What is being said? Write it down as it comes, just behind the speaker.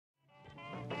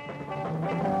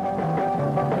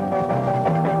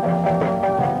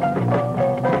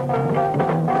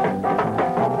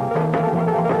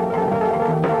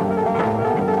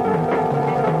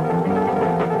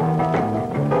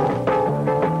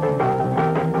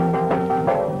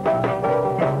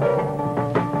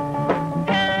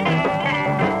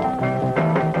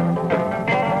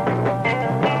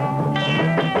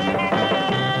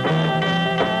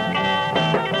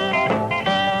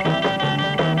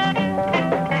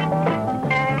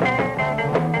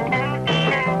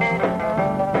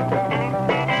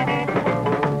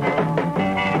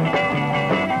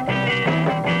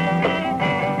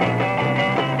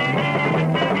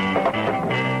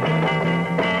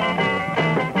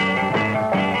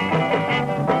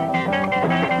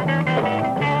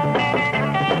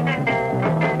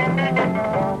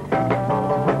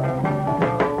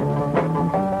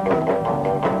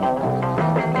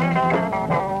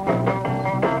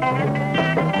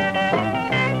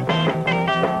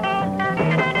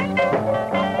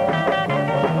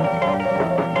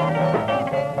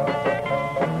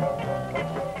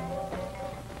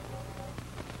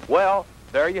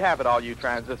you have it, all you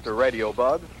transistor radio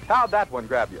bugs. How'd that one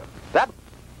grab you? That...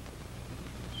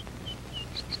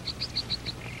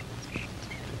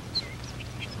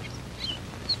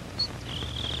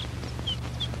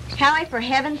 Howie, for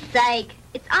heaven's sake,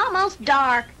 it's almost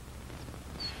dark.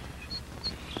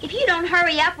 If you don't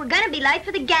hurry up, we're going to be late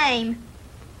for the game.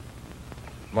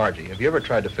 Margie, have you ever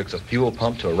tried to fix a fuel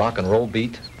pump to a rock and roll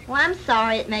beat? Well, I'm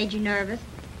sorry it made you nervous.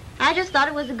 I just thought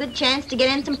it was a good chance to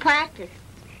get in some practice.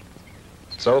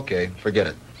 It's okay. Forget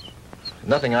it.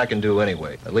 Nothing I can do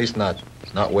anyway. At least not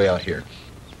way out here.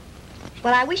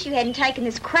 Well, I wish you hadn't taken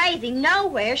this crazy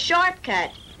nowhere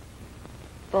shortcut.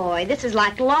 Boy, this is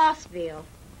like Lossville.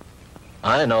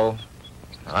 I know.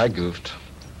 I goofed.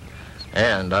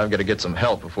 And I've got to get some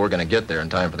help if we're going to get there in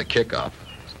time for the kickoff.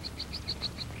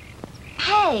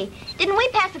 Hey, didn't we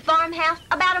pass a farmhouse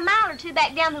about a mile or two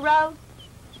back down the road?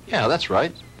 Yeah, that's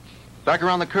right. Back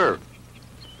around the curve.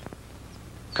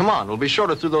 Come on, we'll be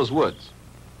shorter through those woods.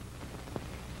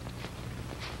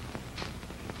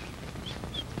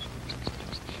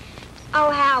 Oh,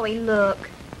 Howie, look.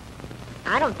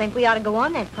 I don't think we ought to go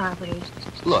on that property.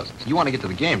 Look, you want to get to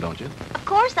the game, don't you? Of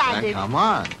course I Now, do. come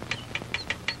on.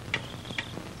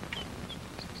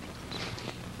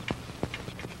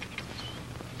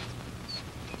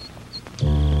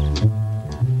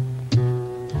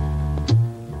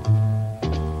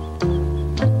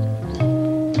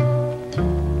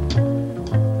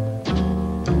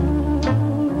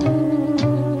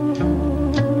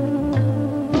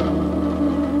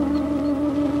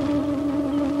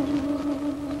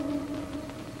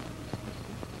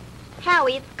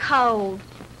 Howie, it's cold.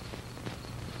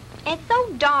 It's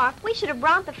so dark, we should have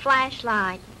brought the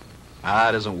flashlight. Ah,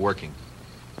 it isn't working.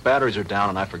 Batteries are down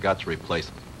and I forgot to replace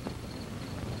them.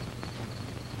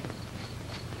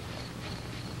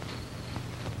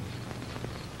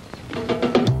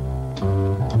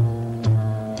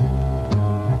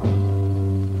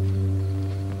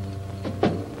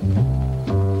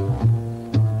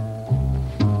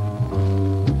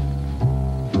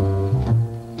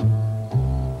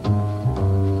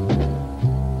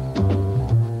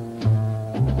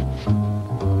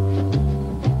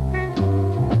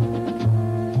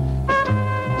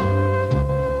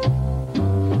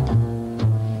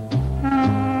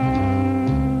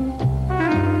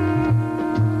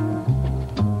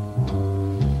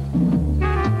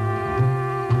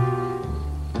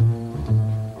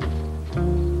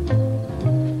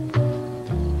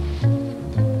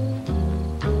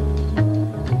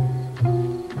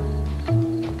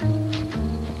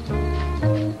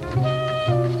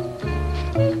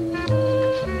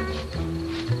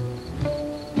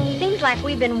 Like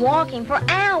we've been walking for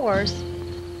hours.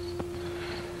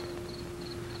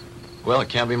 Well, it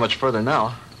can't be much further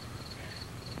now.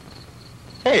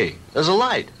 Hey, there's a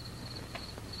light.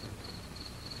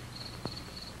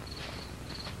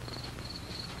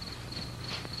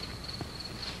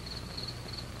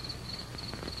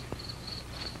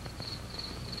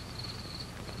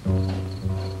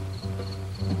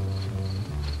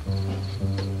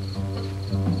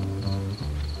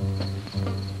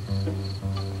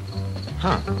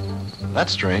 Huh.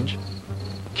 That's strange.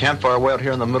 Campfire way out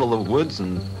here in the middle of the woods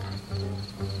and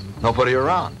nobody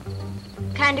around.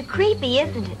 Kind of creepy,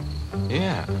 isn't it?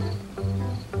 Yeah.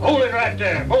 Hold it right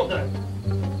there, both of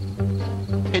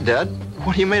them. Hey, Dad,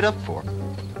 what are you made up for?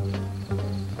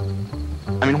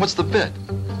 I mean, what's the bit?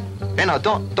 Hey, now,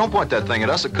 don't point that thing at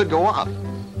us. It could go off.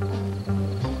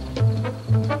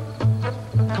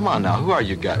 Come on now, who are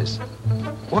you guys?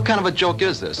 What kind of a joke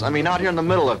is this? I mean, out here in the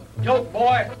middle of... Joke,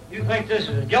 boy? You think this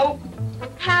is a joke?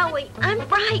 Howie, I'm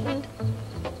frightened.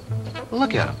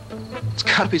 Look at him. It's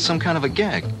got to be some kind of a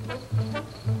gag.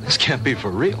 This can't be for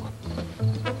real.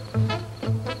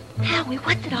 Howie,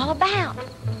 what's it all about?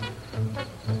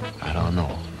 I don't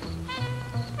know.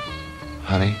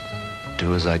 Honey,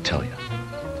 do as I tell you.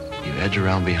 You edge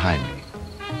around behind me.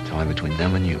 Tell me between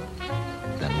them and you.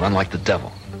 Then run like the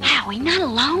devil. Howie, not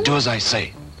alone? Do as I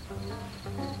say.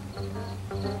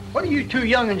 What are you two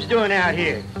young'uns doing out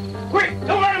here? Quick,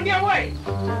 don't let them get away!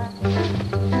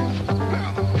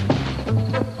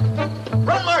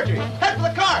 Run, Margie! Head for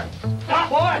the car! Stop,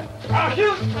 boy! I'll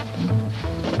shoot!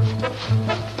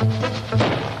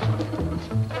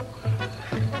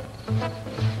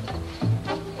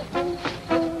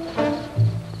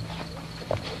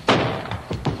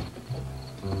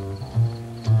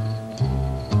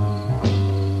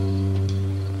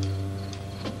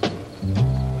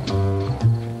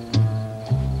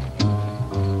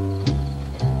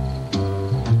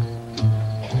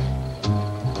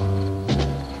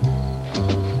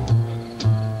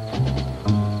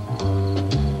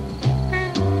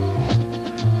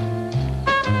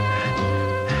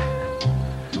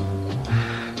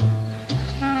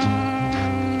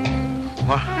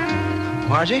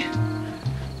 Margie?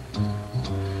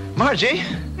 Margie?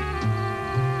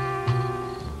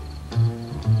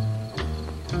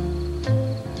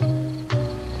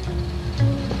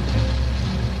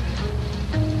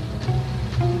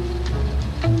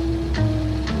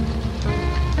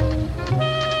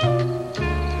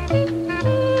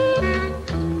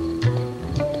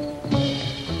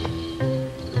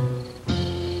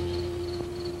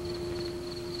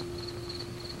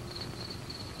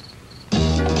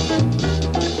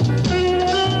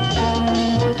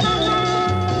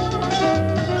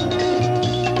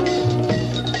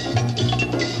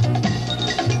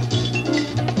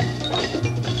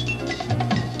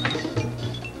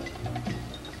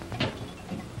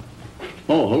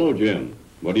 Oh, hello, Jim.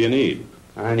 What do you need?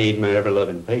 I need my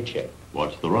ever-loving paycheck.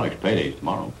 What's the rush? Payday's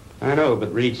tomorrow. I know,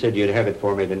 but Reed said you'd have it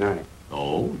for me tonight.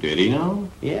 Oh, did he now?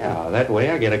 Yeah, that way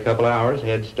I get a couple hours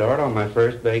head start on my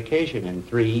first vacation in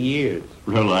 3 years.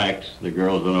 Relax. The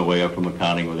girl's on her way up from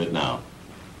accounting with it now.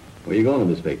 Where you going on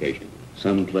this vacation?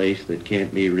 Some place that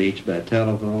can't be reached by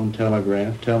telephone,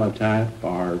 telegraph, teletype,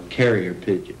 or carrier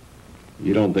pigeon.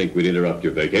 You don't think we'd interrupt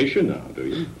your vacation now, do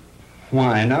you?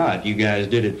 Why not? You guys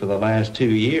did it for the last 2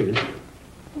 years.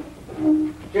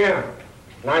 Jim,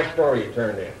 nice story you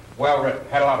turned in. Well written.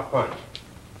 Had a lot of punch.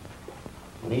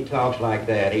 When he talks like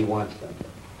that, he wants something.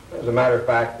 As a matter of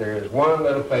fact, there's one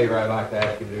little favor I'd like to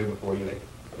ask you to do before you leave.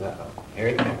 Uh-oh. Here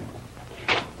it comes.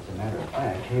 As a matter of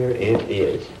fact, here it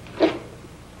is. The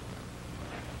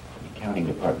accounting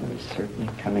department is certainly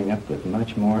coming up with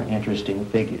much more interesting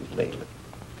figures lately.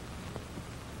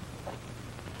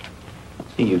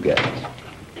 See you guys.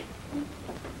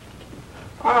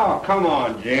 Oh, come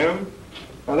on, Jim.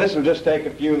 Now, this will just take a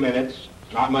few minutes.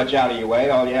 Not much out of your way.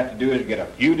 All you have to do is get a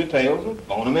few details and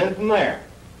phone them in from there.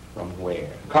 From where?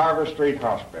 Carver Street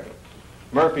Hospital.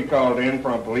 Murphy called in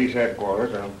from police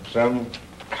headquarters, and some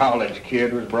college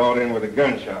kid was brought in with a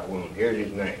gunshot wound. Here's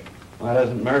his name. Why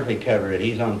doesn't Murphy cover it?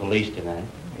 He's on police tonight.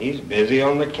 He's busy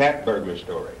on the cat burglar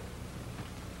story.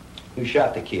 Who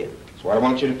shot the kid? That's what I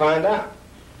want you to find out.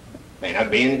 May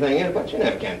not be anything in it, but you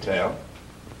never can tell.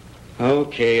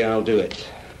 Okay, I'll do it.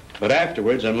 But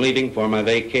afterwards, I'm leaving for my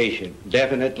vacation.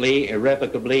 Definitely,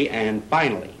 irrevocably, and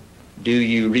finally. Do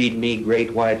you read me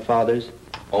Great White Fathers?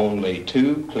 Only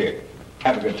too clear.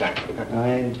 Have a good time.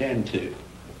 I intend to.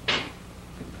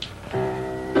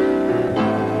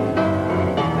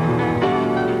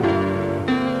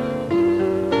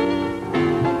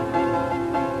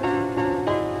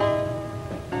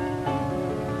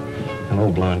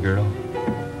 Hello, blonde girl.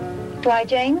 Why,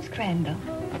 James Crandall,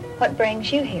 what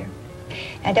brings you here?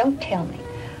 Now, don't tell me.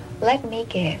 Let me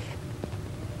guess.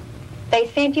 They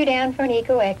sent you down for an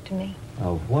egoectomy.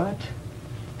 A what?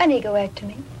 An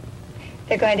egoectomy.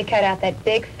 They're going to cut out that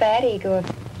big, fat ego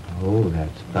of... Oh,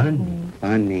 that's funny.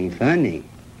 Funny.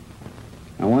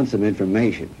 I want some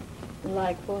information.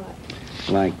 Like what?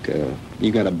 Like,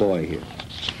 you got a boy here.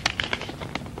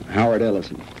 Howard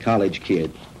Ellison, college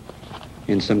kid.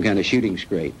 In some kind of shooting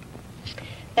scrape.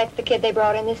 That's the kid they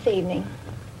brought in this evening.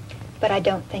 But I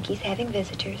don't think he's having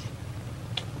visitors.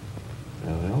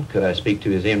 Well, could I speak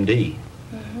to his MD?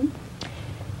 Mm-hmm.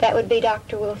 That would be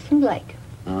Dr. Wilson Blake.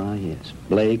 Ah, yes.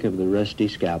 Blake of the Rusty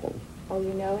Scalpel. Oh,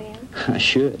 you know him? I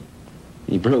should.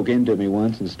 He broke into me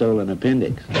once and stole an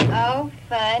appendix. Oh,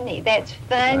 funny. That's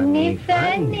funny.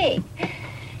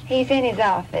 He's in his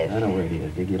office. I know where he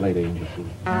is. Dig you later, Angel.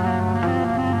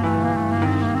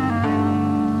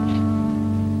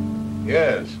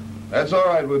 Yes, that's all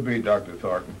right with me, Dr.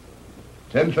 Thornton.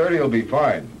 10:30 will be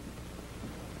fine.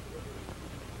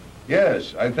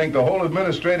 Yes, I think the whole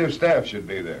administrative staff should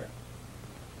be there.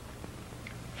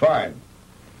 Fine.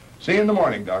 See you in the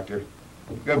morning, Doctor.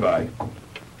 Goodbye.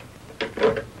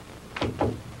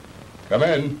 Come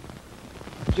in.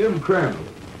 Jim Crandall.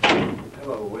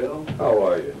 Hello, Will. How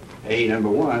are you? Hey, number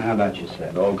one, how about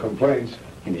yourself? No complaints?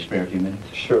 Can you spare a few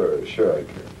minutes? Sure I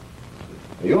can.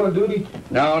 Are you on duty?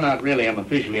 No, not really. I'm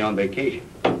officially on vacation.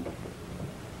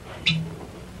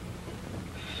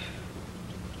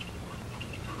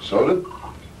 Soda?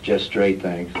 Just straight,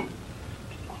 thanks.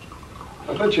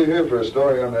 I bet you're here for a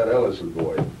story on that Ellison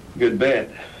boy. Good bet.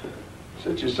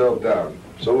 Sit yourself down.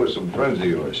 So are some friends of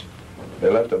yours. They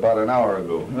left about an hour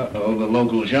ago. Uh-oh, the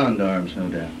local gendarmes, no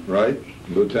doubt. Right.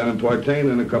 Lieutenant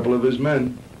Partain and a couple of his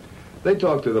men. They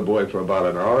talked to the boy for about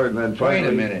an hour and then finally... Wait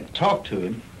a minute. Talk to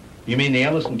him? You mean the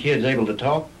Ellison kid's able to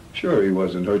talk? Sure, he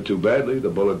wasn't hurt too badly. The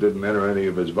bullet didn't enter any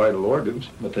of his vital organs.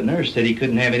 But the nurse said he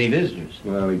couldn't have any visitors.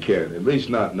 Well, he can't. At least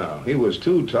not now. He was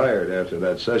too tired after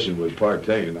that session with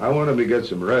Partain. I want him to get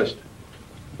some rest.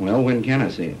 Well, when can I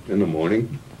see him? In the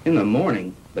morning. In the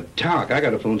morning? But talk, I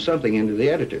gotta phone something into the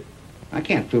editor. I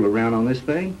can't fool around on this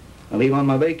thing. I leave on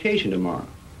my vacation tomorrow.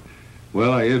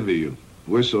 Well, I envy you.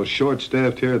 We're so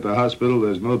short-staffed here at the hospital,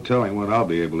 there's no telling when I'll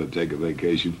be able to take a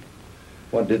vacation.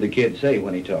 What did the kid say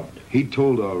when he talked? He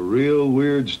told a real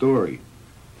weird story.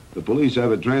 The police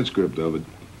have a transcript of it.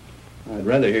 I'd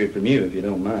rather hear it from you if you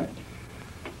don't mind.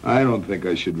 I don't think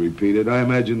I should repeat it. I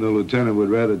imagine the lieutenant would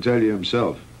rather tell you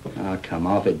himself. Oh, come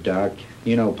off it, Doc.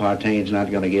 You know Partaine's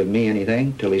not going to give me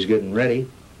anything till he's good and ready.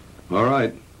 All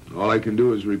right. All I can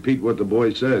do is repeat what the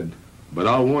boy said. But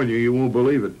I'll warn you, you won't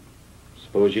believe it.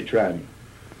 Suppose you try me.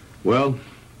 Well,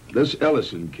 this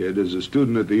Ellison kid is a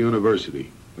student at the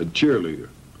university, a cheerleader,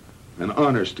 an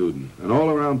honor student, an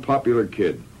all-around popular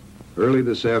kid. Early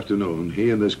this afternoon,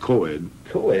 he and this co-ed...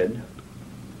 Co-ed?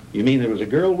 You mean there was a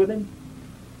girl with him?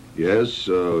 Yes,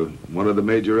 one of the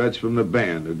majorettes from the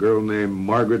band, a girl named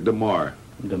Margaret DeMar.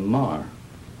 DeMar?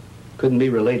 Couldn't be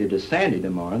related to Sandy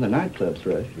DeMar, the nightclub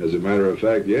thrush. As a matter of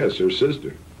fact, yes, her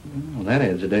sister. Well, that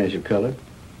adds a dash of color.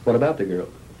 What about the girl?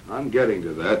 I'm getting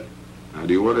to that. Now,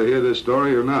 do you want to hear this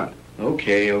story or not?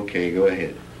 Okay, go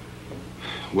ahead.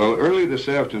 Well, early this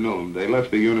afternoon, they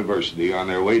left the university on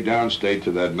their way downstate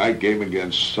to that night game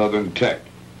against Southern Tech.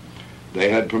 They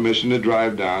had permission to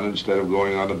drive down instead of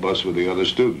going on the bus with the other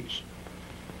students.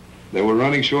 They were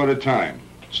running short of time,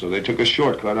 so they took a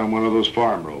shortcut on one of those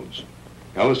farm roads.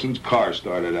 Ellison's car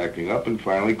started acting up and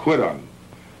finally quit on them.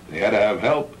 They had to have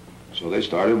help, so they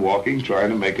started walking, trying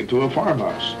to make it to a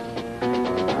farmhouse.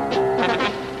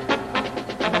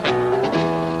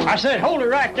 I said, hold it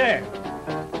right there.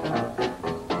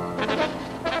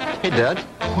 Hey, Dad,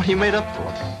 what are you made up for?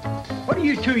 What are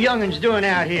you two young'uns doing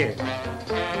out here?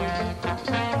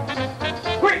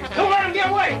 Quick, don't let him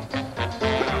get away!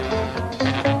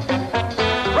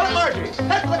 Run, Marjorie!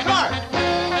 Head for the car!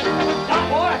 Stop,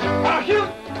 boy! I'll shoot!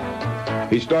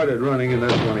 He started running, and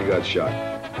that's when he got shot.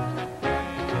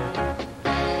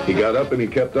 He got up and he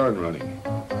kept on running.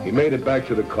 He made it back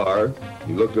to the car.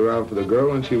 He looked around for the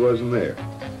girl, and she wasn't there.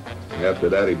 After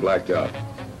that, he blacked out.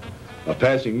 A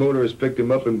passing motorist picked him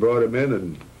up and brought him in,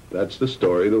 and that's the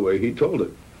story the way he told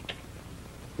it.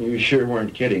 You sure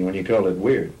weren't kidding when you called it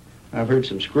weird. I've heard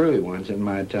some screwy ones in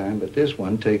my time, but this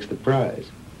one takes the prize.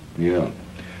 Yeah,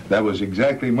 that was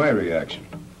exactly my reaction,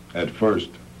 at first.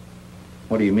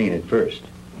 What do you mean, at first?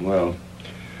 Well,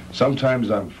 sometimes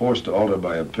I'm forced to alter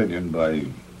my opinion by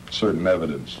certain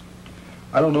evidence.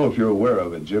 I don't know if you're aware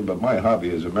of it, Jim, but my hobby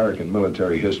is American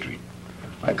military history.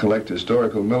 I collect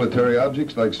historical military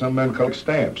objects like some men collect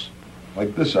stamps.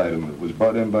 Like this item that was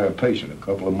brought in by a patient a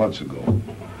couple of months ago.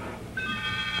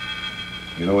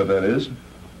 You know what that is?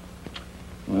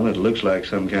 Well, it looks like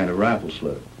some kind of rifle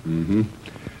slug. Mm-hmm.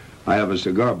 I have a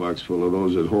cigar box full of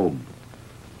those at home.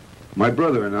 My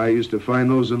brother and I used to find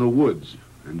those in the woods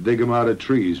and dig them out of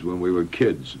trees when we were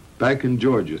kids, back in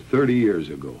Georgia 30 years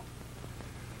ago.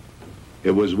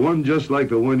 It was one just like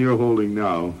the one you're holding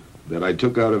now that I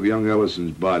took out of young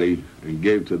Ellison's body and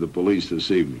gave to the police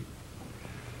this evening.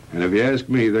 And if you ask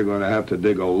me, they're going to have to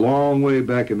dig a long way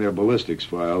back in their ballistics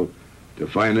file to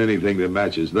find anything that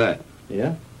matches that.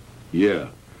 Yeah? Yeah.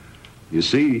 You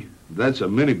see, that's a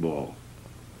mini-ball.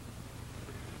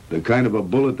 The kind of a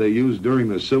bullet they used during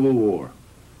the Civil War.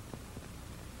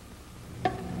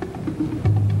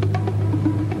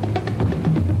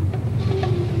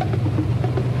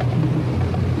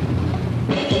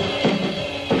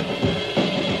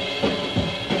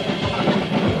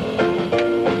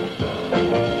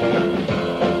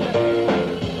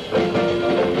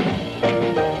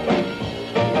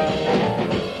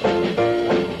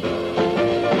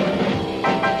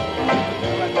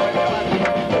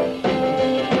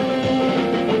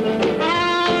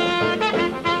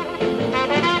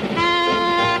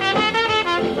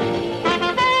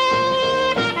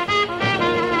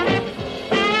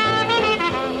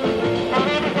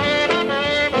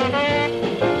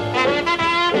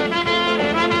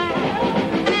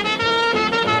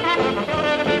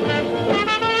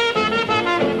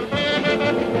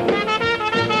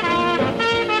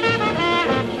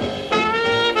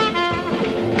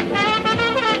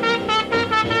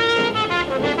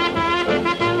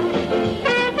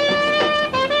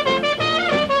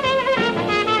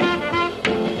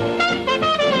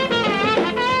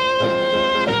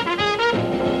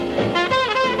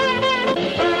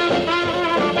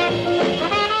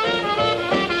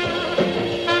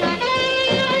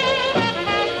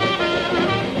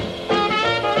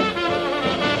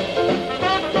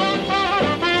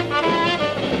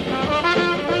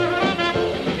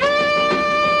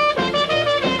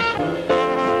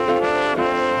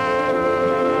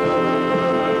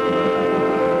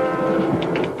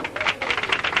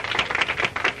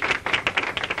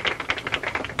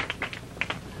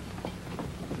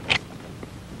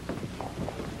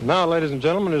 Now, ladies and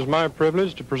gentlemen, it is my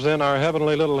privilege to present our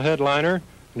heavenly little headliner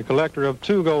and collector of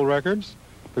 2 gold records,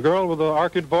 the girl with the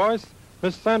orchid voice,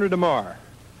 Miss Sandra DeMar.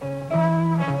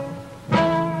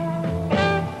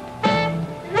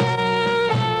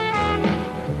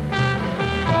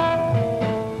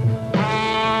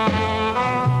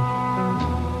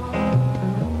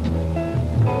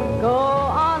 Go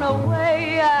on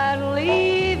away and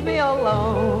leave me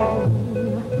alone.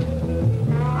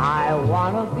 I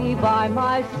want to be by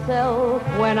myself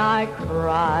when I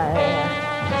cry.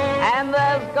 And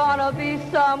there's gonna be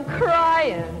some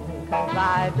crying, 'cause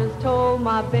I just told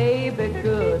my baby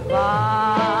goodbye.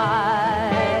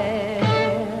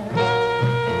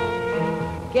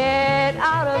 Get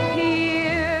out of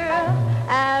here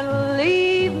and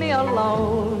leave me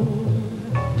alone.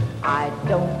 I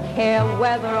don't care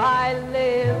whether I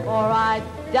live or I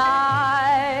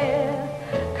die,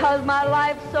 'cause my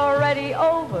life's already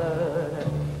over.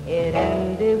 It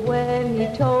ended when he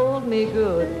told me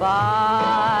goodbye.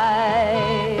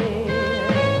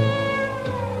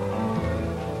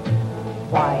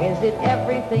 Why is it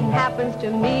everything happens to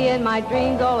me and my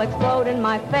dreams all explode in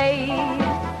my face?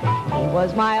 He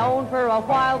was my own for a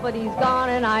while, but he's gone,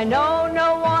 and I know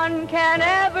no one can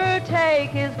ever take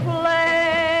his place.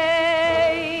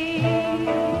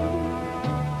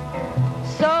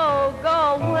 So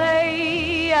go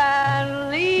away and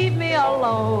leave me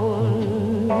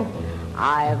alone.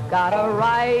 I've got a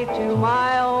right to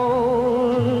my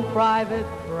own private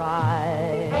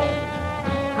cry.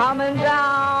 Coming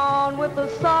down with the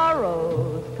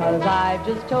sorrows, 'cause I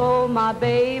just told my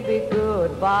baby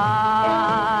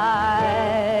goodbye.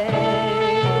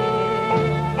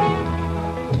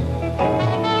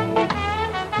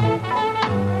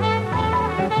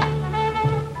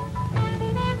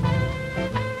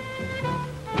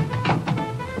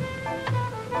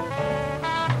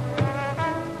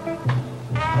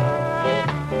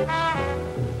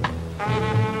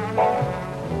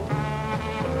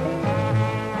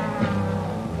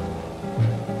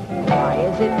 Why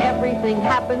is it everything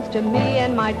happens to me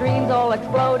and my dreams all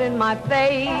explode in my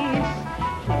face?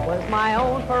 He was my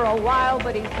own for a while,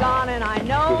 but he's gone, and I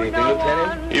know Good evening, no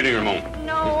Lieutenant. one. Evening, Ramon.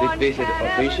 No Is this visit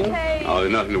official? Oh,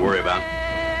 there's nothing to worry about.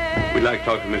 We'd like to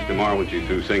talk to Miss DeMar when she's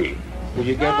through singing. Did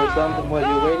you give her something while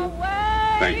you're waiting?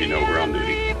 Thank you, no, we're on duty.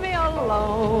 Leave me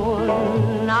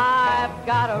alone. I've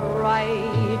got a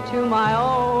right to my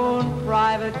own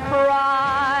private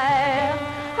cry.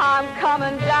 I'm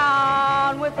coming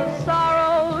down with the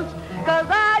sorrows, 'cause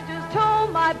I just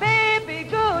told my baby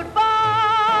goodbye.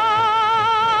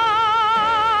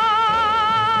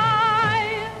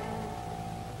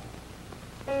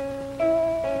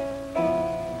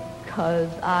 'Cause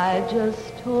I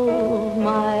just told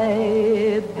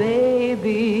my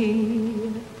baby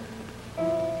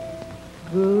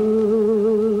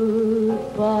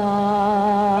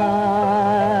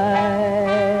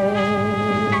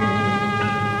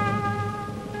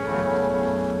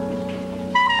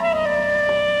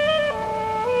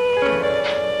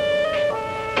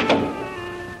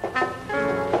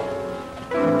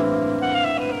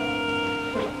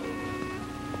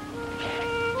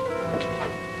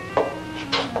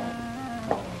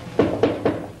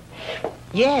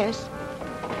Yes.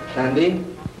 Sandy,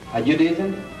 are you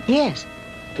decent? Yes.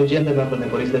 2 gentlemen from the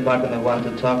police department want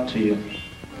to talk to you.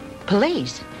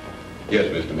 Police? Yes,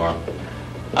 Miss DeMar.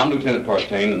 I'm Lieutenant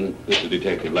Partain, and this is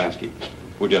Detective Lasky.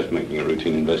 We're just making a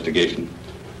routine investigation.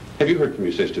 Have you heard from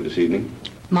your sister this evening?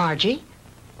 Margie?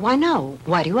 Why, no.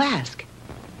 Why do you ask?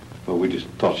 Well, we just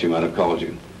thought she might have called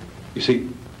you. You see,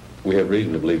 we have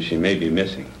reason to believe she may be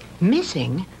missing.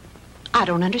 Missing? I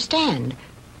don't understand.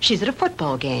 She's at a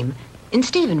football game in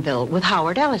Stephenville with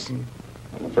Howard Ellison.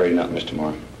 I'm afraid not, Miss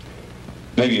DeMar.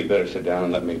 Maybe you'd better sit down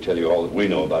and let me tell you all that we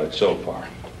know about it so far.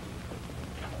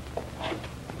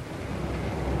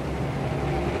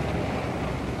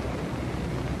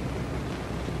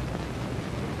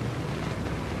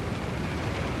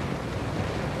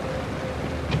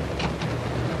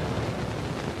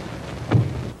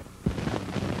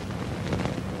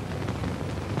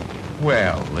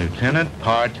 Well, Lieutenant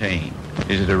Partain,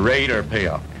 is it a raid or a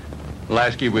payoff?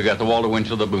 Lasky, we got the Walter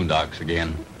Winchell of the Boondocks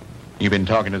again. You been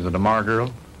talking to the DeMar girl?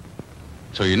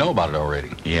 So you know about it already?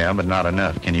 Yeah, but not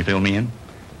enough. Can you fill me in?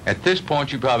 At this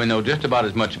point, you probably know just about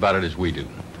as much about it as we do.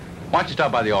 Why don't you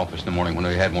stop by the office in the morning when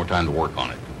we had more time to work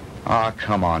on it? Oh,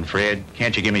 come on, Fred.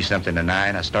 Can't you give me something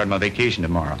tonight? I start my vacation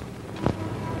tomorrow.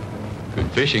 Good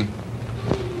fishing.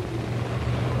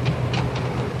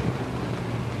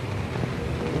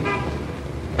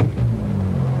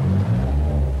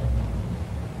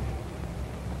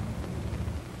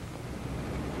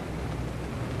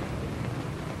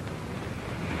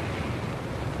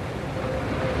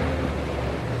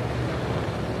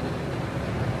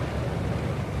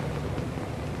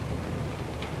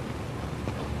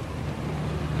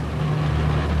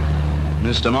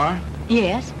 Miss DeMar?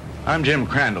 Yes? I'm Jim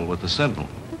Crandall with the Sentinel.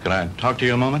 Could I talk to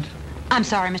you a moment? I'm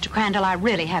sorry, Mr. Crandall. I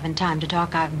really haven't time to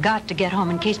talk. I've got to get home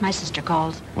in case my sister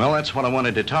calls. Well, that's what I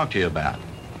wanted to talk to you about.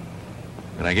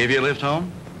 Can I give you a lift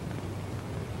home?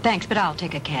 Thanks, but I'll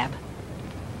take a cab.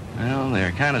 Well,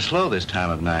 they're kind of slow this time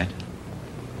of night.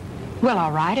 Well,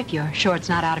 all right, if you're sure it's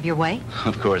not out of your way.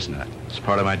 Of course not. It's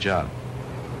part of my job.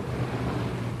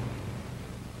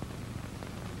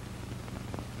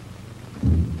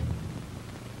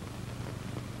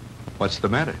 What's the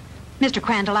matter? Mr.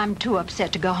 Crandall, I'm too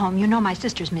upset to go home. You know my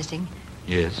sister's missing.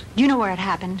 Yes, Do you know where it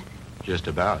happened? just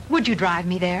about. Would you drive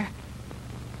me there?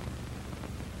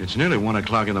 It's nearly 1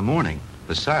 o'clock in the morning.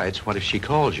 Besides, what if she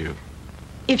calls you?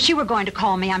 If she were going to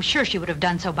call me, I'm sure she would have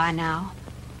done so by now.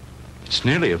 It's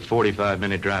nearly a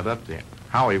 45-minute drive up there.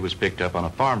 Howie was picked up on a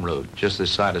farm road just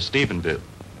this side of Stephenville.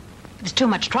 If it's too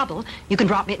much trouble, you can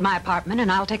drop me at my apartment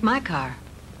and I'll take my car.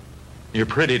 You're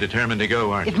pretty determined to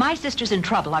go, aren't you? If my sister's in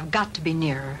trouble, I've got to be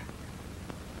near her.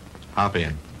 Hop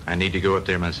in. I need to go up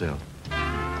there myself.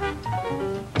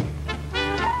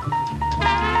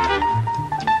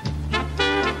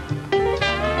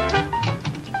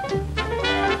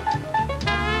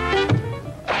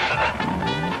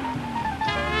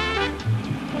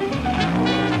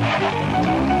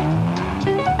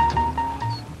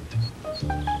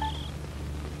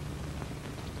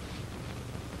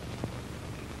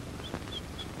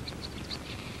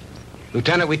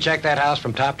 Lieutenant, we checked that house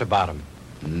from top to bottom.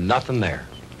 Nothing there.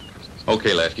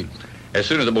 Okay, Lasky. As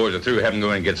soon as the boys are through, have them go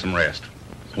in and get some rest.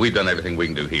 We've done everything we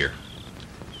can do here.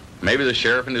 Maybe the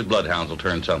sheriff and his bloodhounds will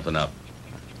turn something up.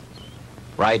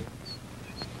 Right.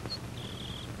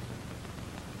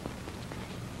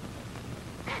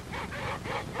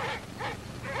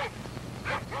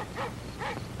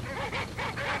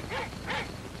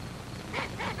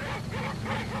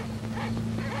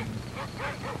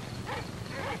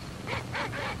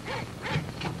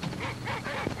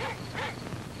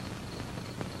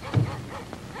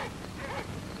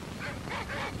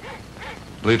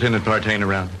 Lieutenant Partain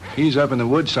around? He's up in the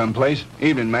woods someplace.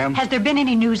 Evening, ma'am. Has there been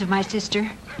any news of my sister?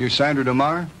 You're Sandra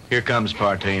DeMar? Here comes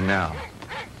Partain now.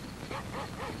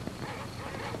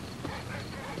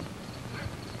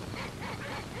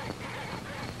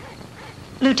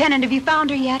 Lieutenant, have you found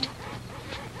her yet?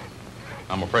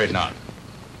 I'm afraid not.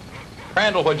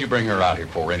 Crandall, what'd you bring her out here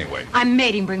for anyway? I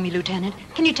made him bring me, Lieutenant.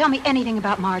 Can you tell me anything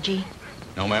about Margie?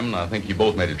 No, ma'am, I think you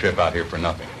both made a trip out here for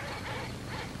nothing.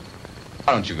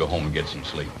 Why don't you go home and get some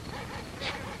sleep?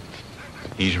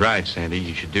 He's right, Sandy.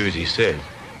 You should do as he said.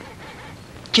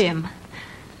 Jim,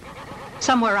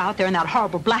 somewhere out there in that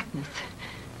horrible blackness,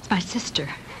 it's my sister.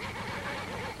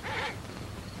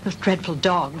 Those dreadful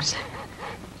dogs.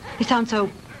 They sound so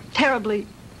terribly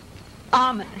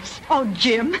ominous. Oh,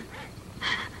 Jim.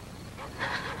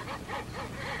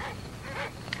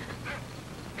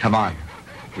 Come on.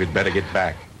 We'd better get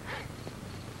back.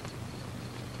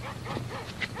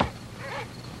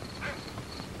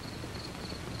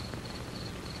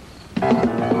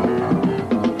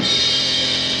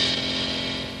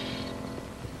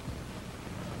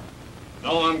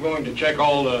 No, I'm going to check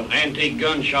all the antique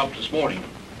gun shops this morning,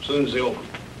 as soon as they open.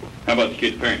 How about the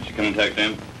kid's parents? You contact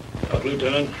them?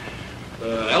 Lieutenant,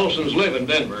 Ellisons live in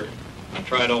Denver. I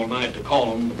tried all night to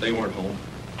call them, but they weren't home.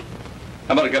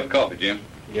 How about a cup of coffee, Jim?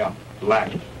 Yeah,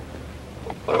 black.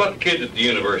 What about the kids at the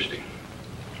university?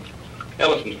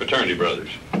 Ellison's fraternity brothers.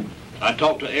 I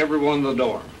talked to everyone in the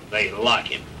dorm. They like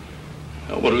him.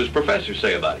 What do his professors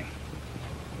say about him?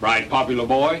 Bright, popular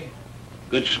boy,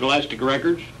 good scholastic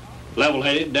records,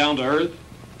 level-headed, down to earth.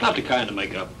 Not the kind to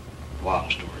make up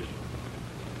wild stories.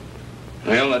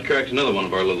 Well, that cracks another one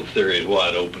of our little theories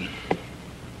wide open.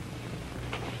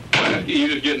 You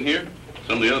just getting here?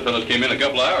 Some of the other fellows came in a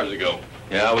couple of hours ago.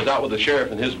 Yeah, I was out with the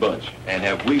sheriff and his bunch. And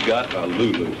have we got a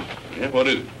Lulu? Yeah, what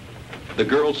is it? The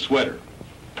girl's sweater.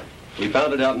 We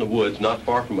found it out in the woods not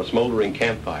far from a smoldering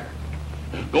campfire.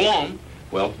 Go on.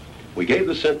 Well, we gave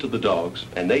the scent to the dogs,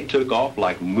 and they took off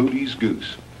like Moody's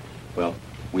goose. Well,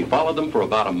 we followed them for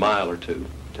about a mile or two,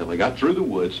 till they got through the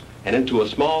woods and into a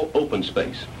small open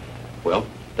space. Well,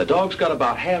 the dogs got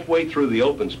about halfway through the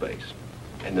open space,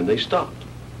 and then they stopped.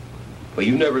 Well,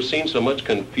 you've never seen so much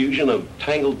confusion of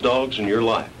tangled dogs in your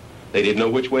life. They didn't know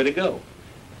which way to go.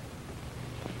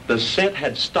 The scent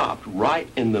had stopped right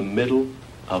in the middle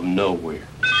of nowhere.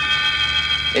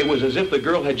 It was as if the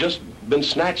girl had just been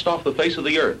snatched off the face of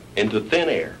the earth into thin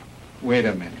air. Wait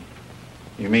a minute.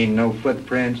 You mean no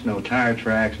footprints, no tire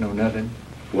tracks, no nothing?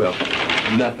 Well,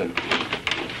 nothing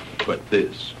but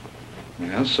this.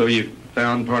 Well, so you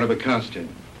found part of a costume.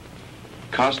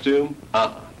 Costume?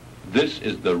 This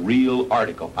is the real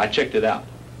article. I checked it out.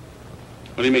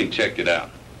 What do you mean, checked it out?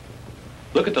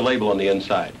 Look at the label on the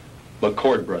inside.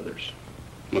 McCord Brothers.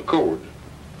 McCord?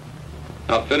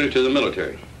 Outfitted to the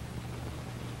military.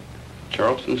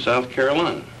 Charleston, South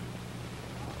Carolina.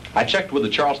 I checked with the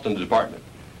Charleston department,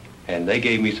 and they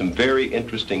gave me some very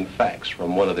interesting facts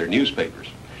from one of their newspapers.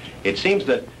 It seems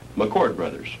that McCord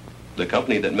Brothers, the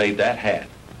company that made that hat,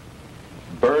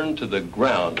 burned to the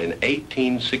ground in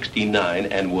 1869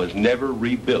 and was never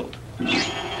rebuilt.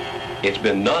 It's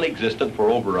been non-existent for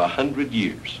over 100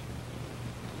 years.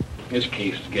 This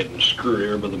case is getting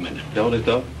screwier by the minute. Don't it,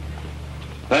 though?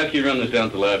 I'll have you run this down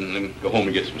to the lab and then go home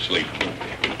and get some sleep.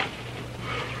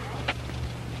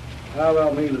 How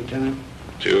about me, Lieutenant?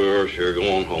 Sure,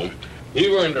 go on home.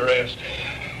 You've earned a rest.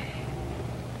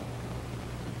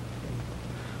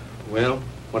 Well,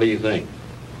 what do you think?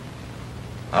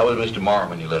 How was Mr. Marr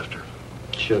when you left her?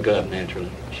 Shook up,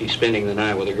 naturally. She's spending the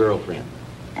night with a girlfriend.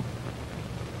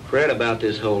 Fred, about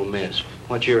this whole mess,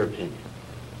 what's your opinion?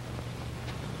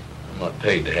 I'm not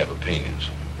paid to have opinions.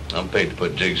 I'm paid to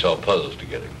put jigsaw puzzles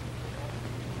together.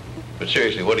 But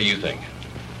seriously, what do you think?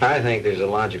 I think there's a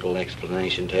logical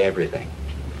explanation to everything.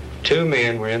 Two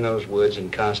men were in those woods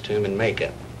in costume and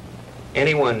makeup.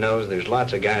 Anyone knows there's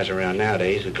lots of guys around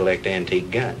nowadays who collect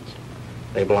antique guns.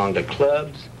 They belong to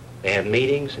clubs, they have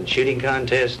meetings and shooting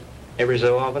contests every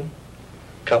so often.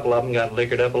 A couple of them got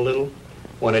liquored up a little,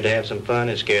 wanted to have some fun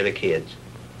and scare the kids.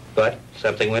 But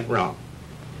something went wrong.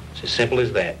 It's as simple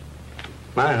as that.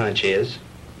 My hunch is,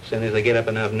 as soon as they get up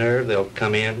enough nerve, they'll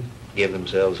come in, give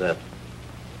themselves up.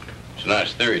 It's a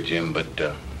nice theory, Jim, but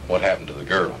what happened to the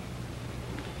girl?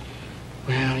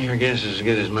 Well, your guess is as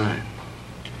good as mine.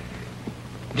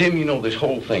 Jim, you know, this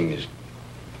whole thing is,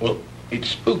 well, it's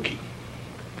spooky.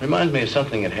 Reminds me of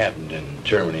something that happened in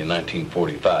Germany in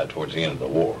 1945 towards the end of the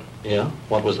war. Yeah?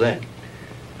 What was that?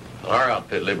 Our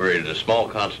outfit liberated a small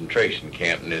concentration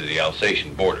camp near the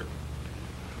Alsatian border.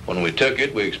 When we took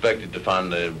it, we expected to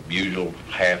find the usual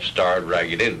half-starved,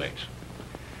 ragged inmates.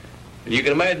 You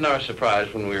can imagine our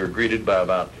surprise when we were greeted by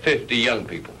about 50 young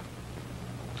people,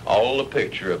 all a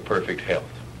picture of perfect health.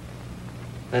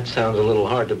 That sounds a little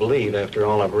hard to believe after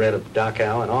all I've read of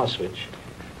Dachau and Auschwitz.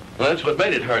 Well, that's what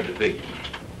made it hard to figure.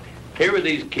 Here were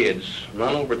these kids,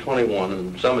 none over 21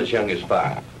 and some as young as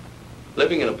 5,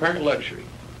 living in apparent luxury.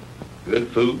 Good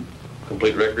food,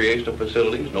 complete recreational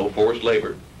facilities, no forced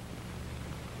labor.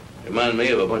 Reminded me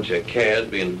of a bunch of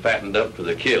calves being fattened up for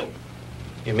the kill.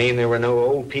 You mean there were no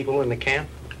old people in the camp?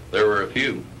 There were a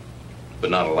few,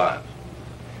 but not alive.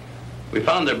 We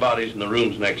found their bodies in the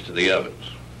rooms next to the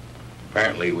ovens.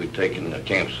 Apparently, we'd taken the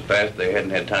camp so fast they hadn't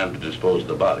had time to dispose of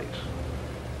the bodies.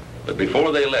 But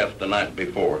before they left the night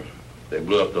before, they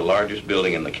blew up the largest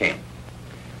building in the camp.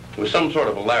 It was some sort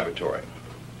of a laboratory.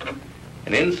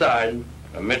 And inside,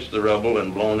 amidst the rubble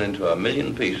and blown into a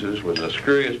million pieces, was the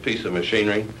screwiest piece of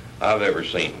machinery I've ever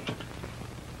seen.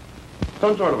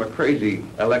 Some sort of a crazy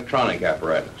electronic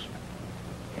apparatus.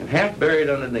 And half buried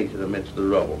underneath it amidst the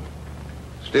rubble,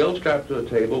 still strapped to a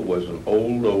table, was an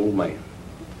old man.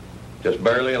 Just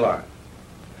barely alive.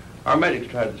 Our medics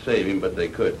tried to save him, but they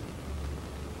couldn't.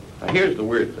 Now here's the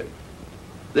weird thing.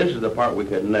 This is the part we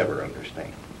could never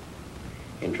understand.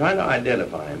 In trying to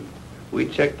identify him, we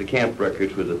checked the camp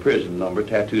records with the prison number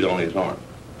tattooed on his arm.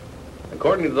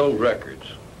 According to those records,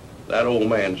 that old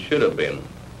man should have been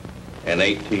an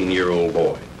 18-year-old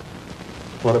boy.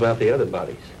 What about the other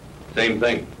bodies? Same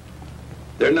thing.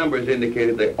 Their numbers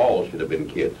indicated they all should have been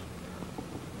kids.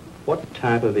 What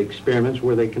type of experiments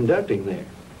were they conducting there?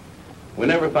 We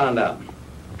never found out.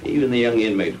 Even the young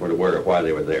inmates weren't aware of why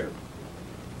they were there.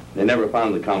 They never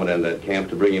found the commandant of that camp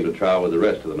to bring him to trial with the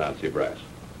rest of the Nazi brass.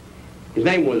 His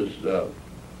name was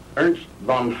Ernst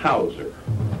von Hauser.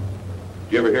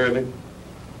 Did you ever hear of him?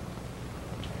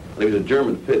 Well, he was a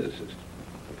German physicist,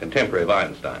 a contemporary of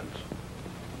Einstein's.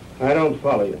 I don't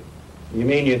follow you. You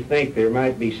mean you think there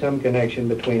might be some connection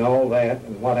between all that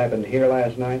and what happened here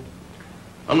last night?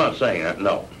 I'm not saying that,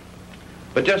 no.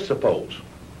 But just suppose,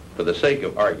 for the sake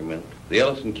of argument, the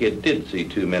Ellison kid did see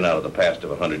two men out of the past of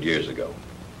 100 years ago.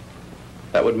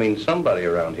 That would mean somebody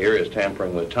around here is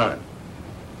tampering with time.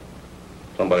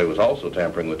 Somebody was also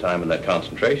tampering with time in that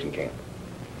concentration camp.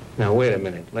 Now, wait a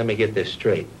minute. Let me get this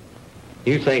straight.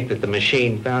 You think that the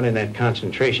machine found in that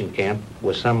concentration camp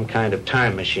was some kind of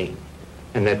time machine,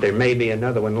 and that there may be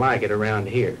another one like it around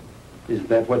here. Is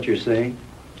that what you're saying?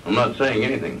 I'm not saying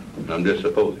anything. I'm just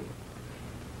supposing.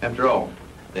 After all,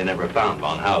 they never found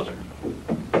von Hauser.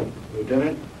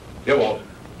 Lieutenant? Yeah, Walt.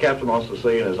 Captain wants to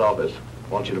see you in his office.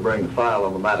 Wants you to bring the file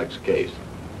on the Maddox case.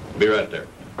 Be right there.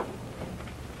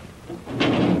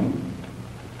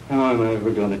 How am I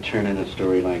ever going to turn in a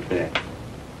story like that?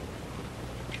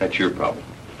 That's your problem.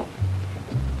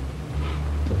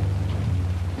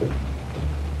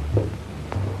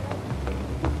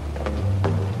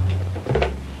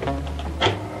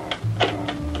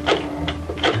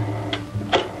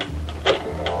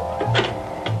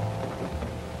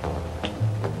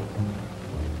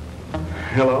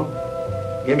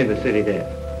 Hello? Give me the city desk.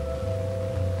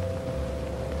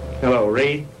 Hello,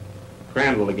 Reed?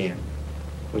 Crandall again.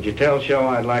 Would you tell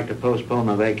Shaw I'd like to postpone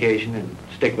my vacation and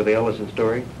stick with the Ellison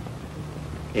story?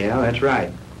 Yeah, that's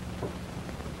right.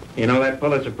 You know that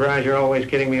Pulitzer Prize you're always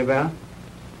kidding me about?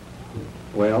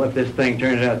 Well, if this thing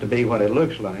turns out to be what it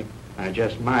looks like, I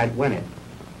just might win it.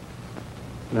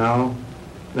 No,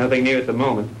 nothing new at the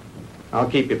moment. I'll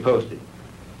keep you posted.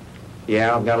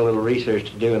 Yeah, I've got a little research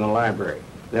to do in the library.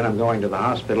 Then I'm going to the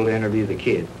hospital to interview the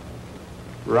kid.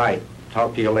 Right.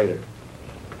 Talk to you later.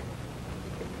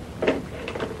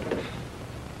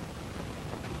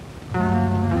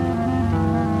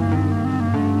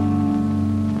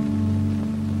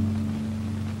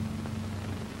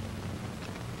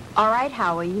 All right,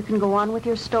 Howie, you can go on with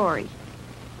your story.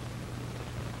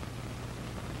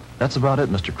 That's about it,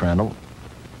 Mr. Crandall.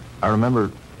 I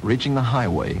remember reaching the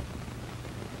highway,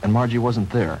 and Margie wasn't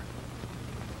there.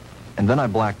 And then I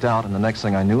blacked out, and the next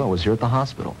thing I knew, I was here at the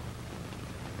hospital.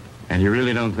 And you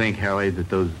really don't think, Howie, that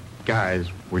those guys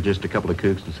were just a couple of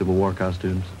kooks in Civil War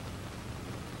costumes?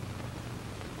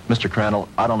 Mr. Crandall,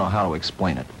 I don't know how to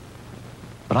explain it,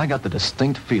 but I got the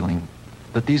distinct feeling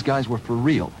that these guys were for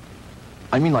real.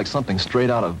 I mean, like something straight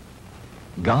out of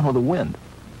Gone with the Wind.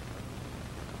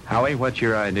 Howie, what's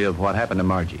your idea of what happened to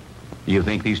Margie? Do you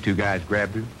think these two guys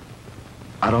grabbed her?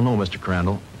 I don't know, Mr.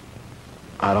 Crandall.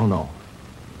 I don't know.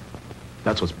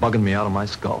 That's what's bugging me out of my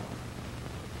skull.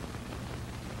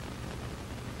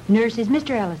 Nurse, is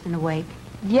Mr. Ellison awake?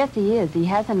 Yes, he is. He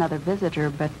has another visitor,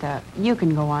 but you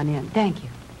can go on in. Thank you.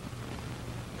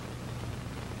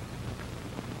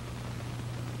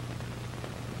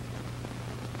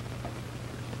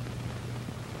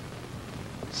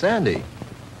 Sandy.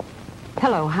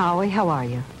 Hello, Howie. How are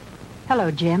you? Hello,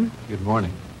 Jim. Good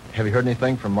morning. Have you heard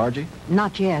anything from Margie?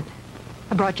 Not yet.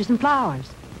 I brought you some flowers.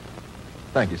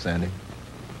 Thank you, Sandy.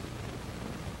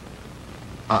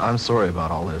 I'm sorry about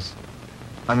all this.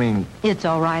 I mean... It's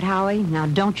all right, Howie. Now,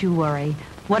 don't you worry.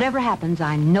 Whatever happens,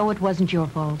 I know it wasn't your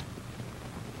fault.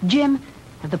 Jim,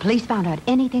 have the police found out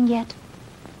anything yet?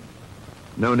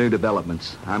 No new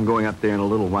developments. I'm going up there in a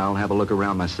little while and have a look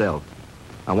around myself.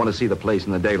 I want to see the place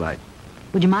in the daylight.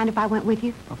 Would you mind if I went with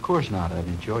you? Of course not. I'd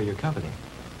enjoy your company.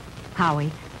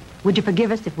 Howie, would you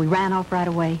forgive us if we ran off right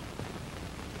away?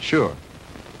 Sure.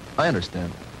 I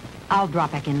understand. I'll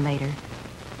drop back in later.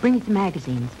 Bring you some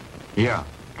magazines. Yeah.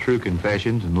 True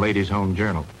Confessions and Ladies' Home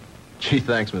Journal. Gee,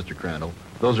 thanks, Mr. Crandall.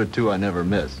 Those are two I never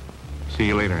miss. See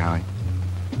you later, Howie.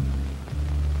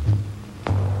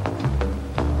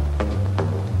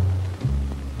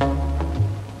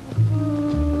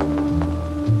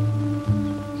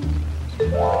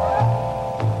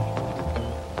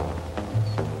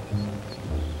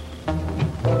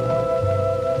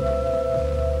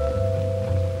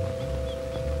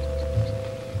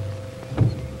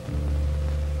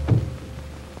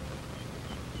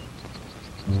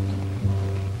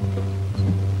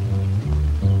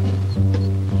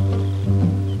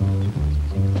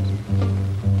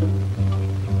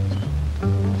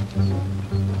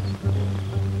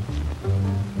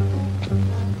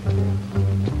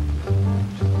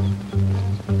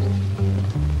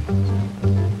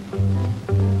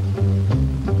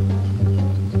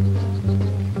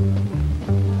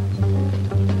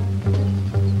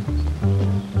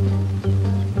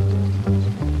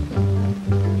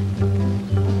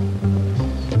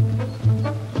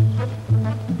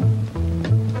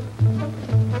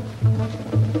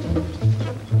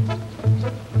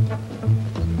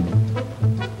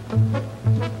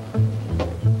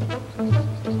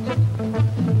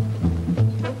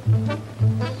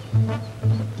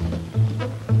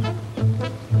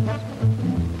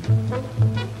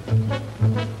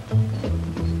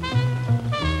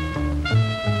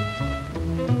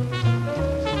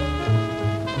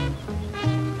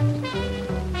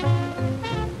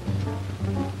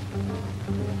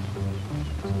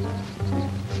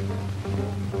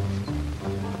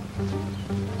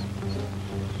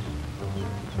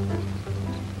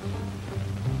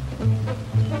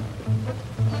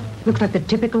 Looks like the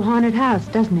typical haunted house,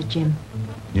 doesn't it, Jim?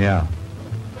 Yeah.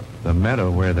 The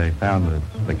meadow where they found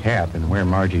the cap and where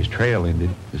Margie's trail ended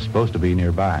is supposed to be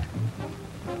nearby.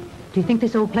 Do you think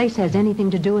this old place has anything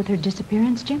to do with her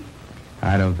disappearance, Jim?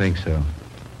 I don't think so.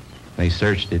 They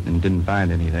searched it and didn't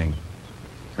find anything.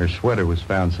 Her sweater was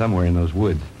found somewhere in those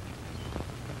woods.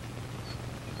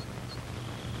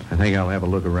 think I'll have a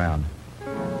look around.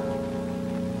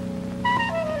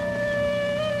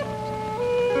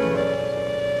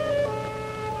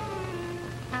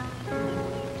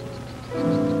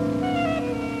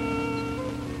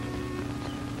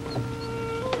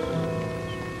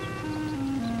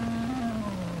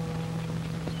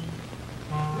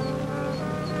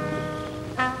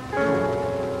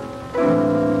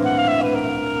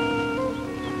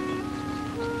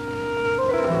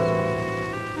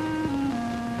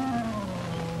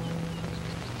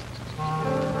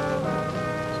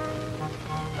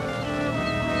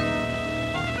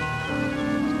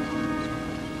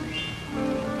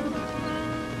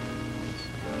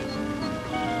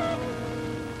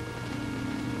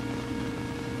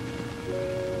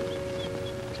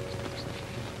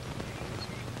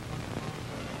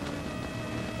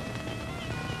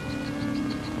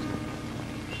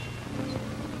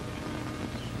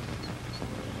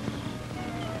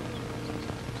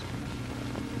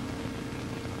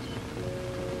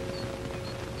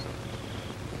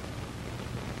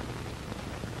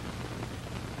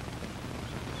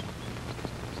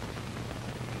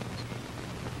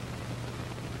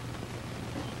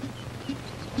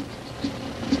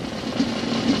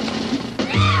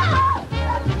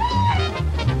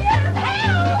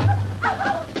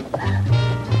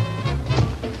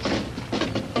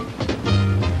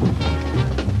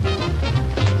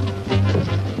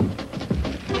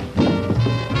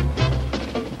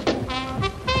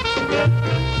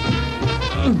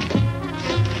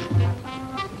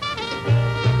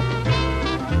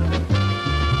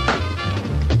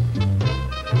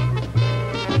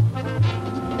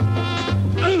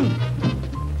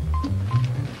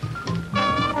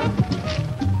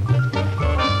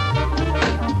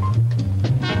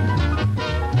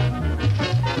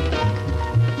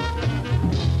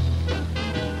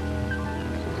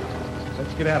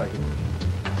 Get out of here.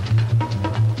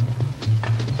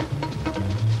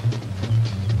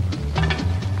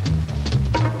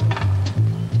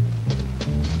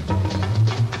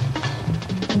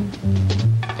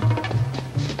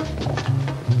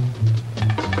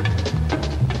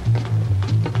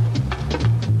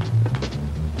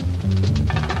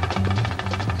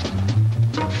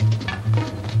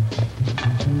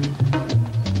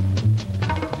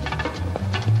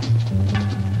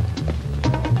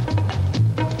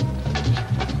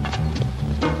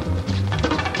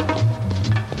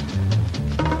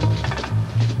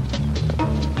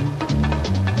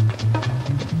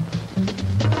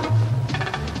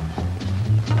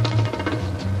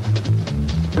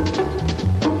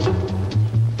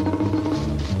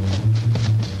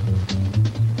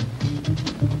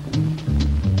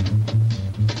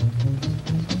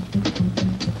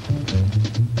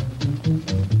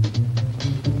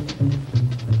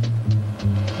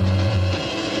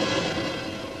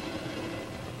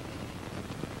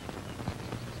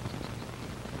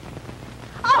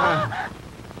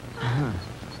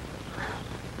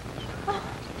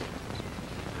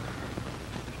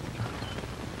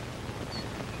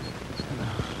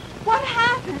 What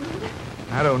happened?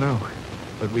 I don't know,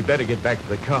 but we better get back to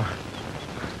the car.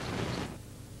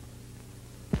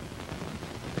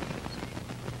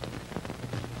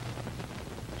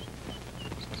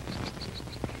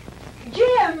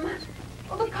 Jim!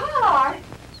 Well, the car!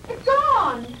 It's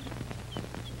gone!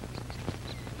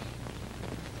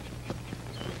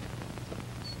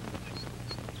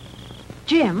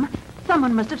 Jim,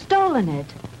 someone must have stolen it.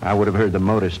 I would have heard the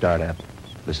motor start up.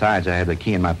 Besides, I had the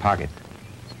key in my pocket.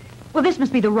 Well, this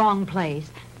must be the wrong place.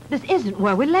 This isn't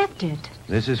where we left it.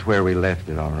 This is where we left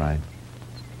it, all right.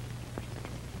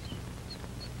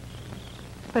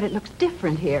 But it looks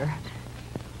different here.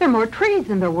 There are more trees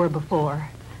than there were before.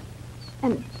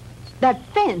 And that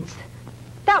fence,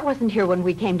 that wasn't here when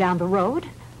we came down the road.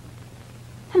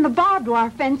 And the barbed wire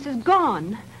fence is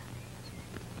gone.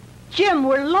 Jim,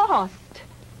 we're lost.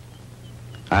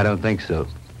 I don't think so.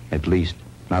 At least,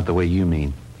 not the way you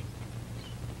mean.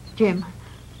 Jim,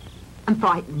 I'm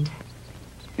frightened.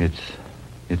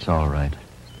 It's all right.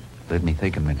 Let me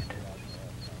think a minute.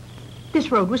 This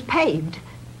road was paved,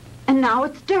 and now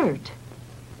it's dirt.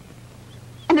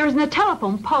 And there isn't a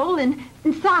telephone pole in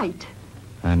sight.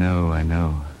 I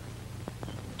know.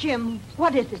 Jim,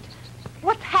 what is it?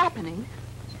 What's happening?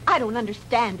 I don't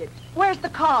understand it. Where's the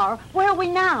car? Where are we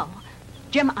now?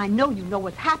 Jim, I know you know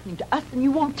what's happening to us, and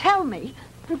you won't tell me.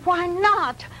 And why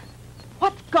not?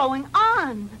 What's going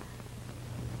on?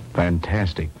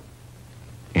 Fantastic.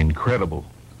 Incredible.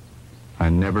 I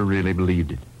never really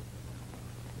believed it.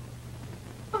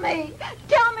 Tell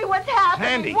me what's happening.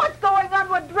 Sandy. What's going on?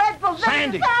 What dreadful thing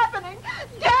Sandy. is happening?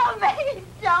 Tell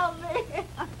me.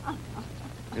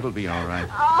 It'll be all right.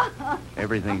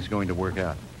 Everything's going to work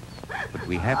out. But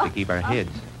we have to keep our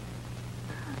heads.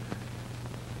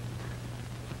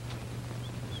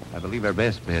 I believe our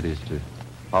best bet is to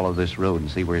follow this road and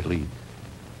see where it leads.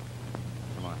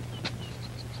 Come on.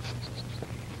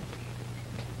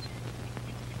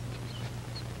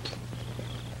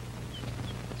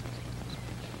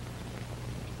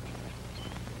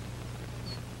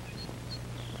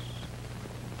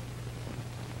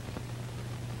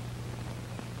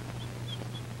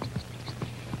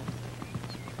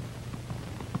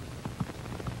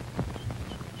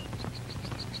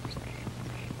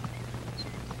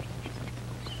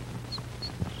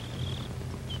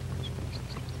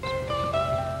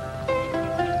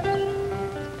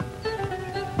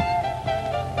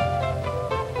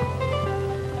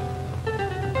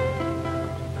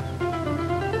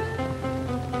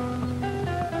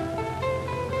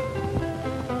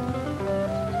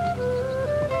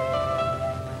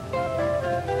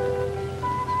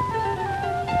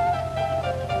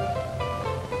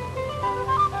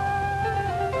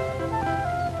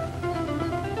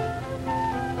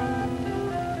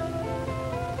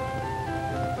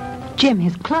 Jim,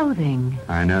 his clothing.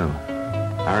 I know.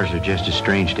 Ours are just as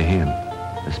strange to him,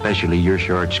 especially your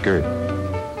short skirt.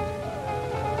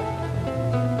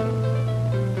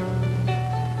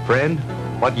 Friend,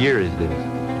 what year is this?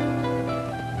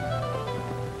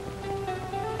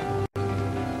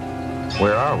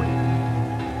 Where are we?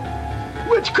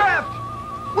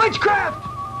 Witchcraft! Witchcraft!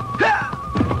 Ha!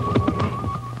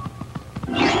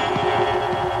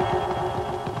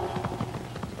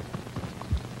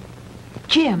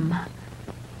 Jim.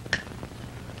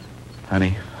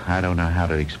 Honey, I don't know how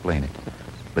to explain it,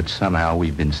 but somehow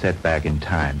we've been set back in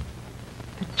time.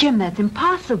 But Jim, that's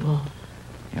impossible.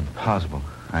 Impossible.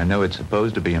 I know it's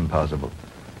supposed to be impossible,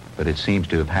 but it seems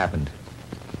to have happened.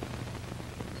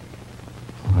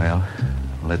 Well,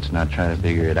 let's not try to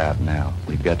figure it out now.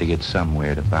 We've got to get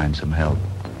somewhere to find some help.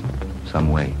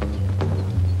 Some way.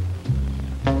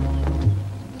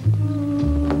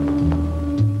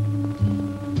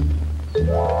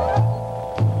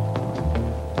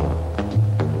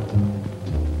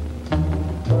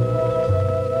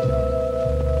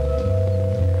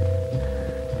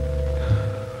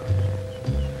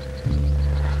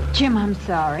 Jim, I'm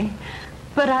sorry,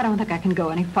 but I don't think I can go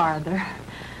any farther.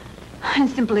 I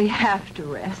simply have to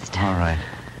rest. All right.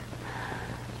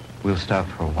 We'll stop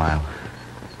for a while.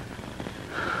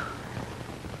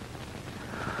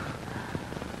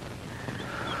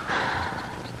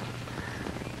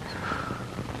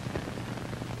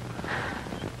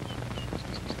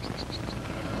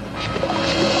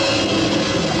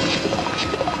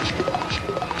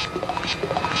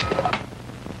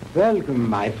 Welcome,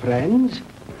 my friends,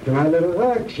 to my little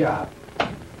workshop.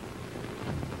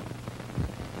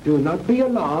 Do not be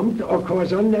alarmed or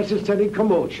cause unnecessary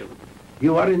commotion.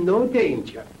 You are in no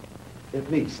danger. At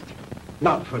least,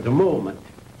 not for the moment.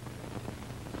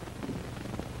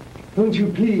 Won't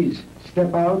you please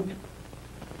step out?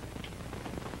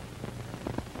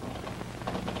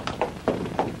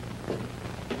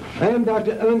 I am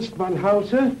Dr. Ernst von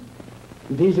Hauser.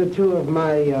 These are two of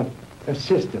my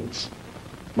assistants,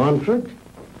 Manfred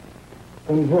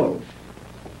and Wolf.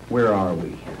 Where are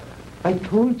we? I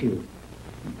told you.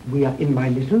 We are in my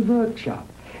little workshop.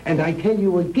 And I tell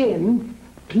you again,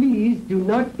 please do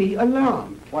not be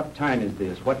alarmed. What time is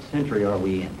this? What century are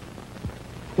we in?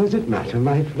 Does it matter,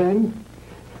 my friend?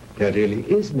 There really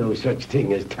is no such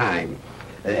thing as time,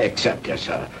 except as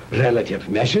a relative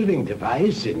measuring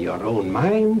device in your own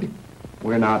mind.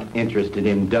 We're not interested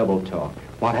in double talk.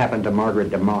 What happened to Margaret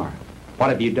DeMar? What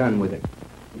have you done with it?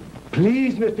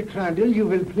 Please, Mr. Crandall, you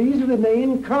will please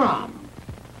remain calm.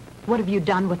 What have you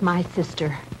done with my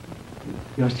sister?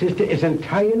 Your sister is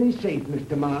entirely safe,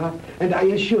 Mr. Marr, and I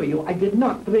assure you I did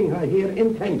not bring her here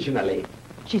intentionally.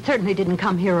 She certainly didn't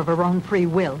come here of her own free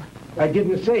will. I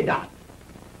didn't say that.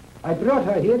 I brought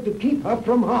her here to keep her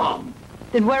from harm.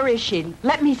 Then where is she?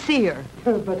 Let me see her.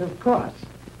 But of course.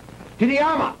 To the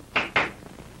armor!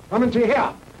 Kommen Sie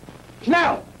her!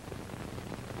 Schnell!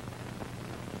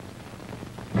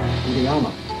 To the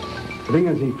armor.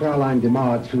 Bringen Sie Fräulein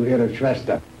DeMar zu ihrer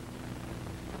Schwester.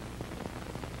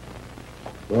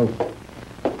 Well,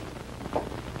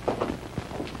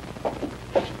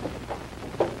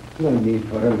 no need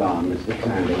for alarm, Mr.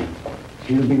 Crandall.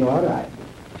 She'll be all right.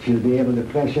 She'll be able to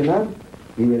freshen up.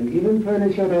 We will even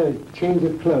furnish her a change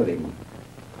of clothing.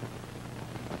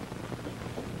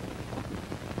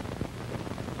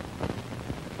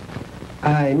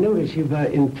 I notice you were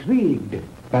intrigued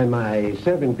by my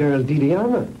servant girl,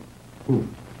 Didiana.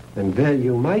 And there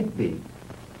you might be.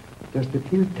 Just a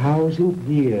few thousand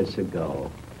years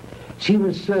ago, She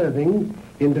was serving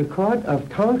in the court of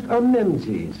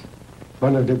Tutankhamun,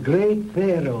 one of the great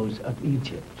pharaohs of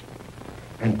Egypt.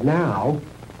 And now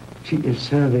she is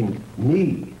serving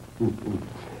me.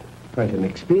 Quite an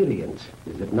experience,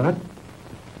 is it not?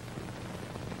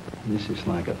 This is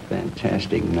like a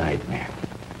fantastic nightmare.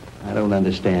 I don't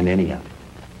understand any of it.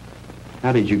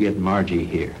 How did you get Margie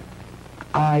here?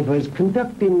 I was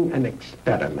conducting an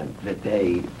experiment with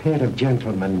a pair of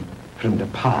gentlemen from the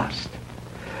past.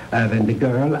 When the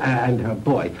girl and her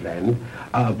boyfriend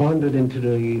wandered into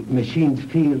the machine's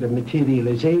field of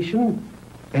materialization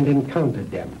and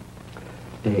encountered them.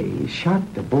 They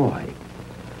shot the boy.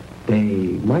 They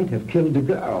might have killed the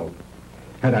girl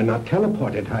had I not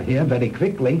teleported her here very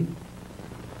quickly.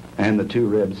 And the two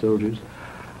red soldiers?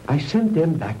 I sent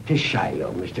them back to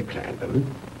Shiloh, Mr. Crandall.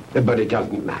 But it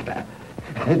doesn't matter.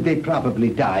 They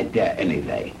probably died there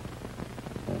anyway.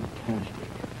 Fantastic.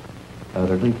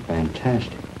 Utterly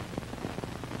fantastic.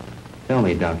 Tell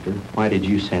me, Doctor, why did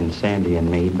you send Sandy and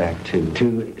me back to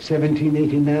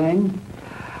 1789?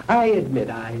 I admit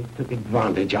I took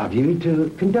advantage of you to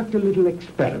conduct a little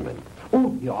experiment.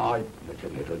 Oh, you are a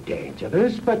little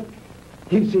dangerous, but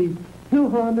you see, no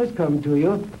harm has come to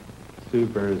you.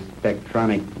 super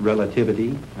spectronic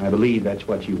relativity? I believe that's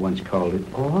what you once called it.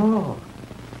 Oh,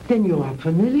 then you are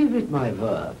familiar with my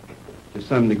work. To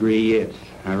some degree, yes.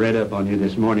 I read up on you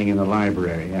this morning in the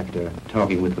library after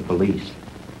talking with the police.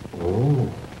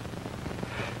 Oh.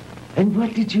 And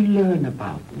what did you learn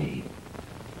about me?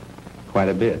 Quite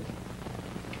a bit.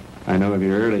 I know of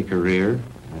your early career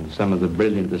and some of the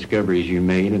brilliant discoveries you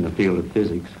made in the field of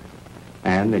physics,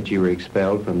 and that you were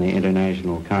expelled from the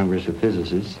International Congress of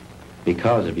Physicists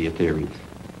because of your theories.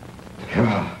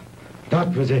 Oh,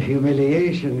 that was a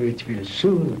humiliation which will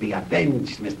soon be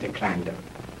avenged, Mr. Crandall.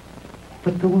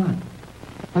 But go on.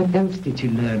 What else did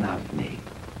you learn of me?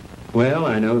 Well,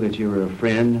 I know that you were a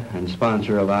friend and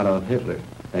sponsor of Adolf Hitler,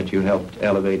 that you helped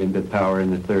elevate him to power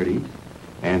in the 30s,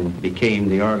 and became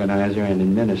the organizer and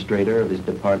administrator of his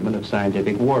Department of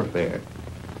Scientific Warfare.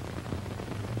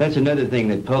 That's another thing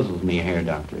that puzzles me, Herr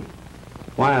Doctor.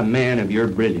 Why a man of your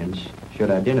brilliance should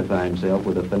identify himself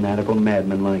with a fanatical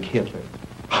madman like Hitler.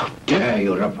 How dare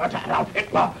you refer to Adolf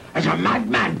Hitler as a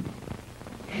madman?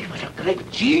 He was a great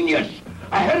genius,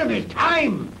 ahead of his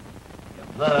time.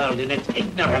 The world, in its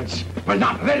ignorance, was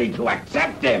not ready to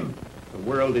accept him. The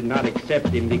world did not accept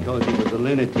him because he was a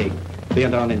lunatic,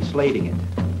 bent on enslaving it.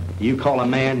 You call a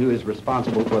man who is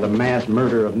responsible for the mass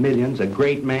murder of millions a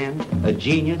great man, a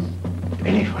genius?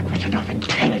 Anyone with enough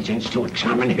intelligence to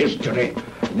examine history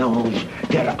knows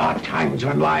there are times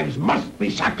when lives must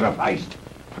be sacrificed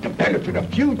for the benefit of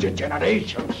future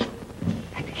generations.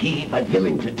 And he was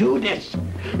willing to do this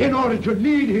in order to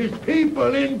lead his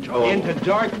people into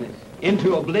darkness,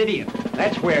 into oblivion.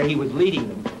 That's where he was leading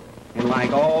them. And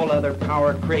like all other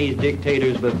power-crazed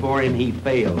dictators before him, he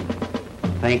failed.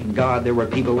 Thank God there were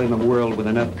people in the world with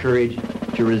enough courage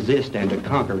to resist and to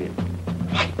conquer him.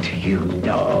 What do you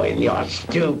know in your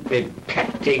stupid,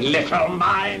 petty little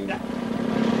mind?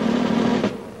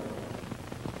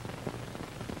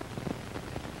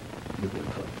 You will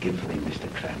forgive me,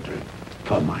 Mr. Crandall,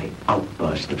 for my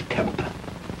outburst of temper.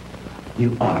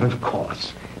 You are, of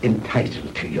course,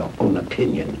 entitled to your own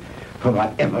opinion for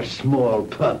whatever small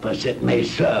purpose it may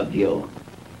serve you.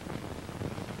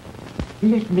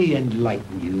 Let me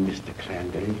enlighten you, Mr.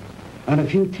 Crandall, on a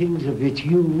few things of which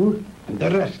you and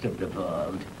the rest of the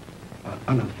world are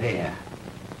unaware.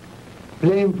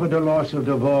 Blame for the loss of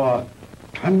the war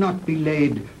cannot be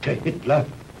laid to Hitler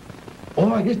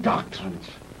or his doctrines.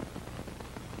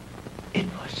 It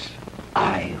was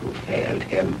I who failed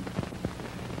him.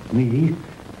 Me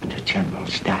and the General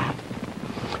Staff.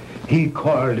 He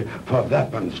called for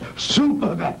weapons,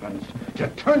 super weapons, to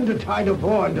turn the tide of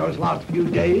war in those last few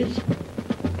days.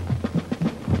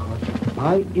 Because of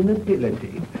my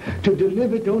inability to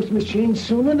deliver those machines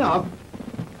soon enough,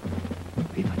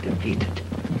 we were defeated.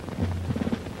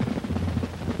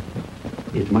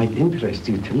 It might interest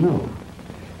you to know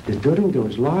that during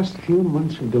those last few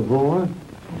months of the war,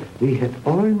 we had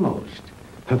almost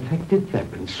perfected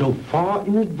weapons so far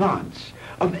in advance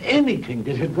of anything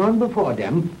that had gone before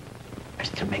them as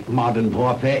to make modern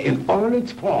warfare in all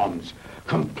its forms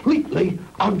completely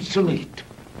obsolete.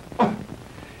 Oh,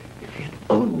 if we had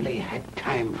only had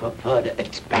time for further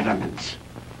experiments.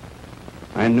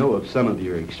 I know of some of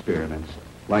your experiments,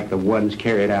 like the ones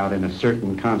carried out in a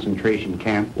certain concentration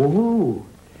camp. Oh,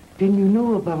 then you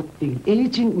know about the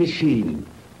aging machine.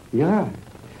 Yeah,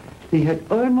 they had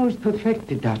almost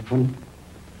perfected that one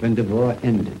when the war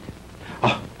ended.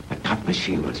 Oh, but that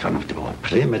machine was one of the more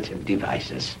primitive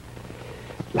devices.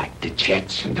 like the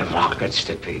jets and the rockets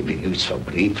that we used so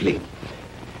briefly.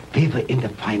 We were in the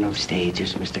final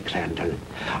stages, Mr. Crandall,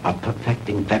 of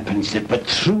perfecting weapons that were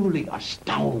truly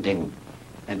astounding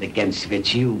and against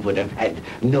which you would have had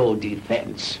no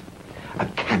defense. A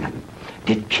cannon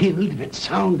that killed with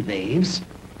sound waves,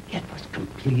 yet was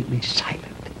completely silent.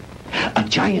 A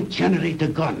giant generator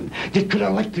gun that could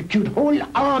electrocute whole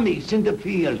armies in the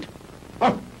field.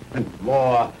 Oh, and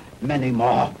more, many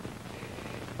more.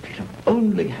 We'd have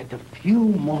only had a few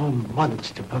more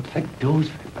months to perfect those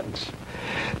weapons.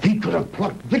 We could have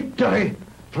plucked victory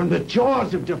from the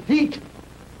jaws of defeat.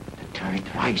 The Third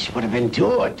Reich would have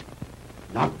endured,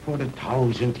 not for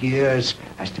 1,000 years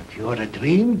as the Fuhrer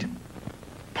dreamed,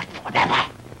 but forever.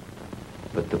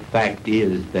 But the fact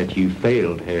is that you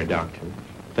failed, Herr Doctor.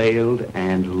 Failed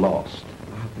and lost.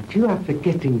 But you are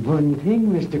forgetting one thing,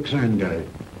 Mr. Crandall.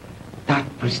 That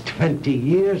was 20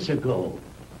 years ago.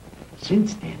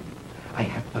 Since then, I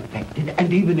have perfected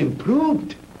and even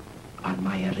improved on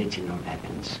my original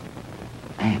weapons.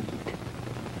 And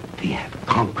we have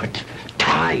conquered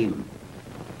time.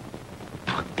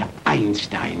 Dr.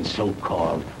 Einstein's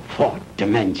so-called fourth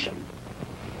dimension.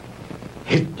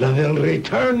 Hitler will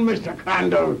return, Mr.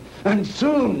 Crandall, and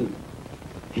soon.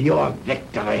 Your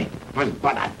victory was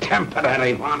but a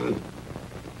temporary one.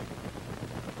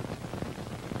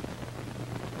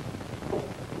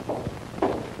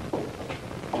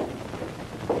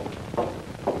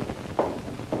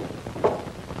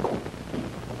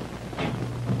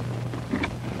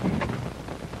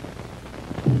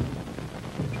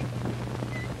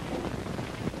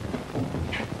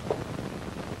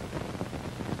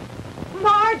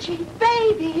 Margie,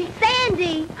 baby,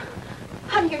 Sandy.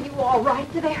 Honey, are you all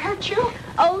right? Did they hurt you?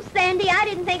 Oh, Sandy, I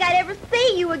didn't think I'd ever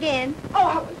see you again.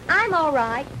 Oh, I'm all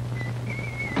right.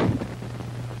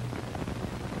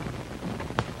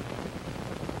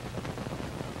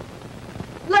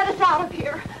 Let us out of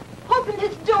here. Open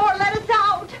this door. Let us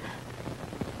out.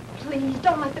 Please,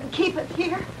 don't let them keep us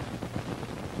here.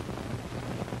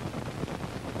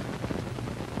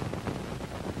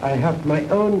 I have my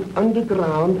own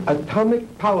underground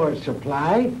atomic power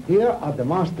supply. Here are the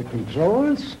master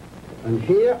controls, and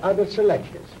here are the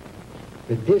selectors.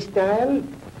 With this dial,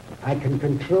 I can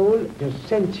control the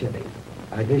century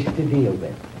I wish to deal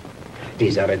with.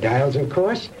 These other dials, of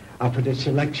course, are for the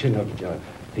selection of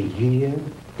the year,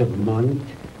 the month,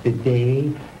 the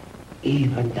day,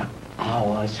 even the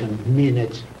hours and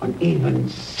minutes, and even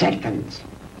seconds.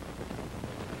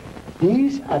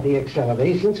 These are the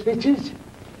acceleration switches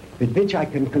with which I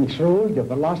can control the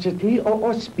velocity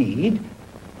or speed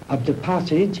of the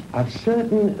passage of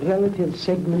certain relative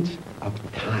segments of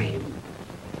time,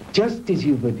 just as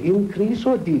you would increase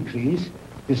or decrease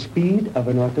the speed of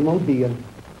an automobile.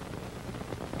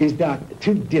 Is that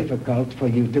too difficult for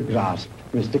you to grasp,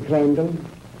 Mr. Crandall?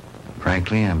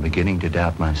 Frankly, I'm beginning to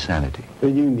doubt my sanity.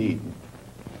 You needn't.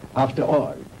 After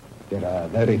all, there are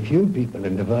very few people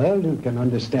in the world who can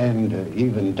understand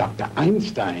even Dr.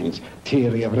 Einstein's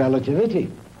theory of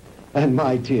relativity. And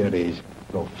my theories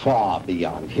go far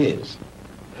beyond his.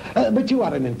 But you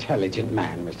are an intelligent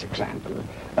man, Mr. Crandall.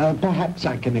 Perhaps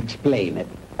I can explain it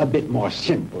a bit more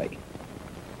simply.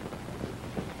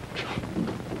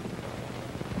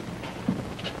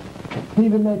 We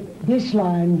will let this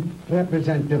line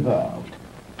represent the world.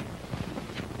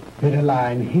 With a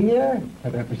line here to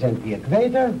represent the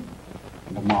equator,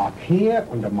 and a mark here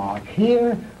and a mark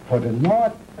here for the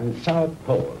north and south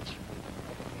poles.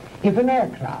 If an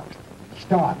aircraft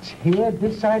starts here,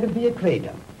 this side of the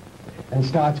equator, and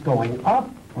starts going up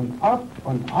and up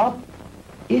and up,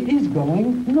 it is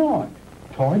going north,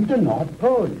 toward the North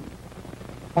Pole.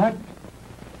 But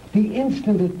the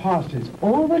instant it passes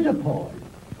over the pole,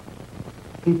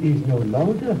 it is no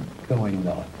longer going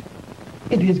north.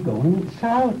 It is going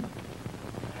south.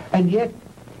 And yet,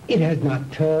 it has not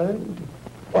turned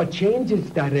or changed its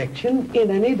direction in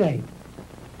any way.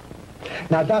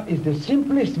 Now, that is the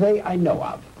simplest way I know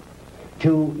of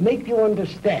to make you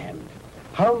understand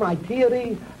how my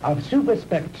theory of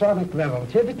superspectronic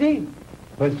relativity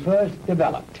was first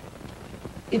developed.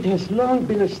 It has long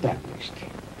been established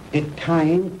that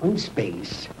time and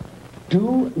space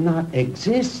do not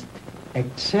exist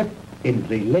except in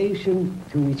relation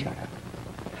to each other.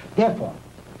 Therefore,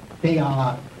 they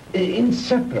are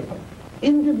inseparable,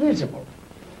 indivisible,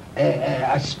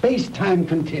 a space-time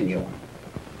continuum.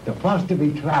 The faster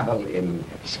we travel in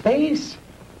space,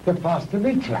 the faster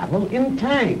we travel in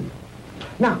time.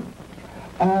 Now,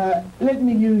 let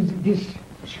me use this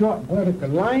short vertical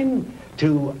line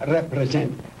to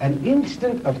represent an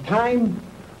instant of time,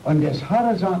 on this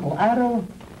horizontal arrow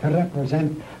to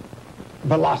represent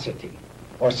velocity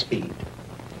or speed.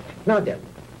 Now then,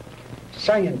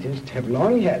 scientists have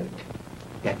long held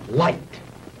that light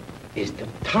is the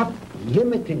top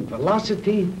limiting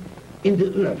velocity in the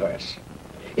universe.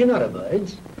 In other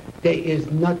words, there is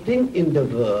nothing in the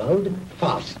world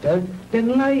faster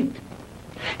than light.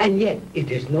 And yet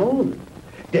it is known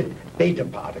that beta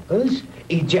particles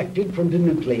ejected from the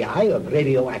nuclei of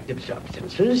radioactive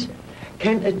substances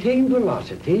can attain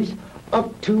velocities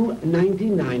up to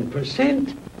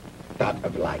 99% that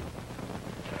of light.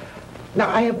 Now,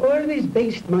 I have always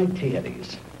based my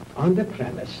theories on the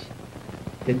premise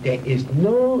that there is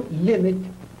no limit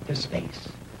to space.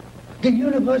 The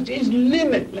universe is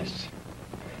limitless.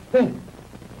 Well,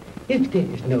 if there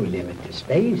is no limit to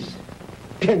space,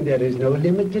 then there is no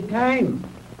limit to time,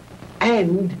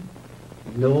 and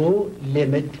no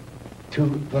limit to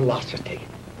velocity.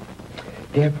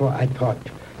 Therefore, I thought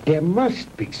there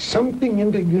must be something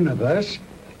in the universe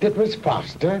that was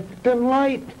faster than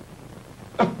light.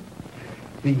 Oh,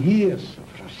 the years of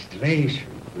frustration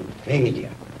and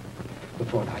failure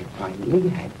before I finally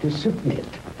had to submit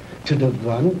to the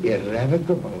one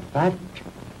irrevocable fact: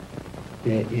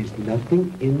 there is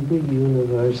nothing in the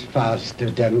universe faster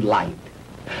than light.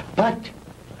 But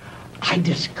I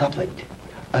discovered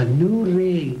a new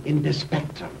ray in the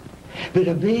spectrum with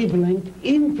a wavelength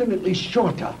infinitely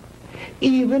shorter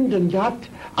even than that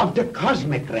of the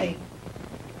cosmic ray.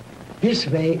 This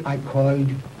ray I called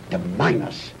the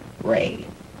minus ray.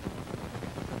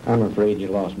 I'm afraid you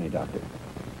lost me, Doctor.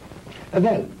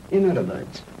 Well, in other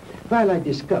words, while I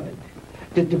discovered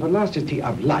that the velocity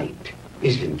of light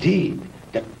is indeed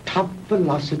the top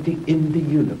velocity in the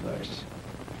universe,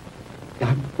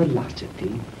 that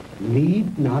velocity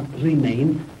need not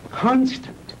remain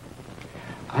constant.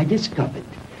 I discovered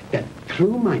that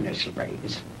through minus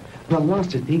rays,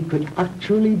 velocity could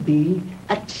actually be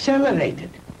accelerated.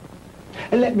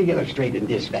 Let me illustrate in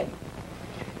this way.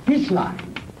 This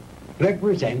line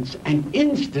represents an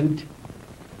instant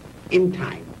in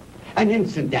time. An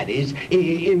instant, that is,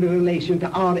 in relation to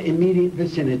our immediate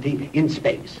vicinity in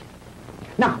space.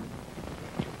 Now,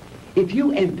 if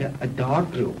you enter a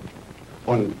dark room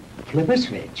or flip a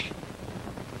switch,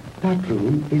 that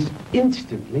room is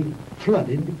instantly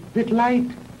flooded with light.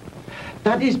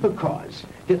 That is because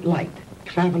that light,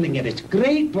 traveling at its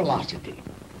great velocity,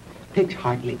 takes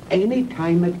hardly any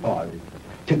time at all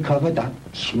to cover that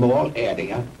small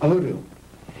area of a room.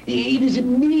 It is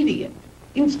immediate,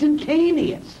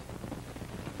 instantaneous.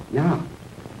 Now,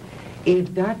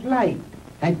 if that light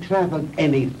had traveled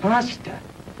any faster,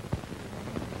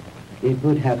 it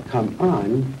would have come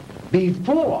on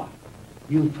before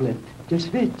you flipped the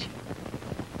switch.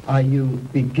 Are you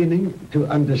beginning to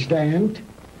understand?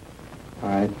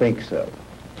 I think so.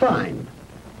 Fine.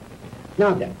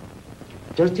 Now then,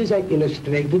 just as I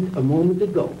illustrated a moment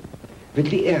ago, with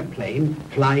the airplane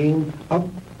flying up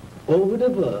over the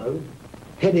world,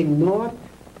 heading north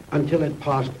until it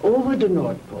passed over the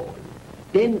North Pole,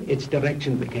 then its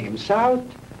direction became south.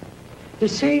 The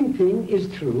same thing is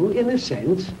true in a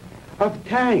sense of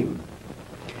time.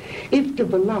 If the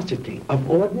velocity of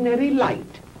ordinary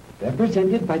light,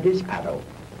 represented by this arrow,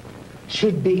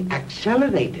 should be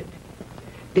accelerated,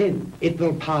 then it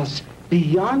will pass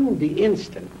beyond the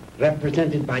instant,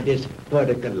 represented by this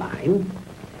vertical line,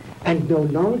 and no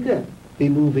longer be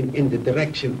moving in the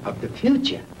direction of the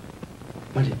future,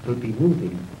 but it will be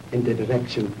moving in the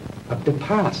direction of the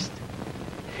past.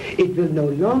 It will no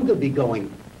longer be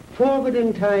going forward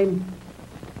in time,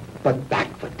 but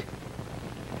backward.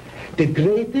 The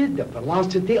greater the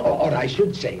velocity, or I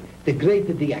should say, the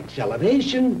greater the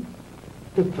acceleration,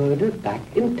 the further back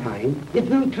in time it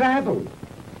will travel.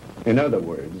 In other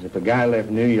words, if a guy left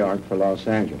New York for Los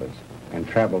Angeles and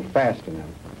traveled fast enough,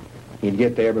 he'd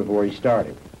get there before he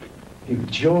started. You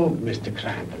joke, Mr.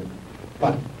 Crandall,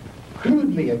 but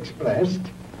crudely expressed,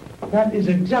 that is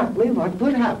exactly what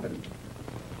would happen.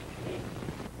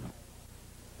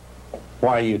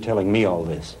 Why are you telling me all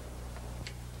this?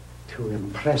 To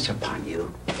impress upon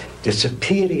you the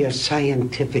superior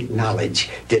scientific knowledge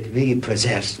that we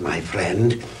possess, my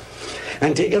friend,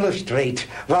 and to illustrate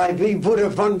why we would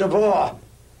have won the war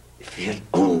if we had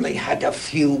only had a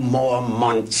few more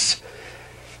months.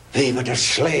 We were the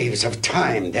slaves of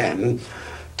time then.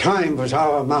 Time was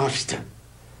our master.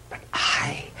 But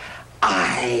I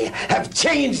have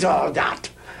changed all that.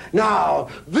 Now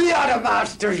we are the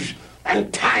masters,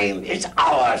 and time is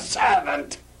our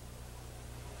servant.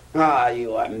 Ah,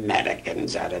 you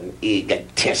Americans are an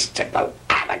egotistical,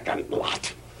 arrogant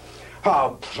lot.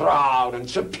 How proud and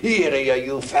superior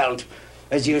you felt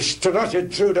as you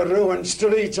strutted through the ruined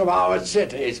streets of our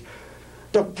cities.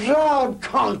 The proud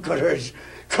conquerors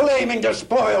claiming the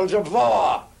spoils of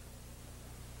war.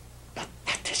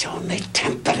 It's only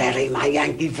temporary, my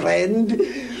Yankee friend.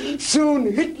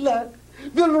 Soon Hitler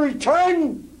will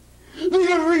return.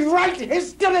 We'll rewrite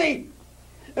history.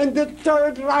 And the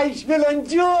Third Reich will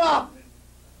endure. Not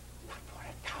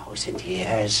for 1,000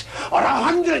 years or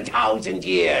 100,000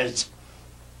 years,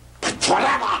 but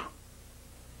forever.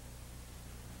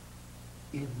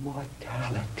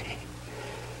 Immortality.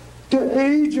 The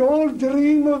age-old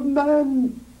dream of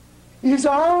man is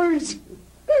ours.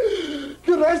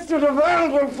 The rest of the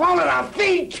world will fall at our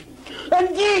feet, and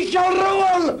we shall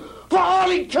rule for all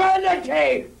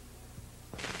eternity.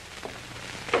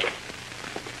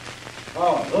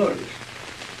 Oh, good.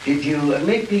 Did you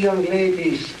make the young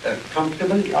ladies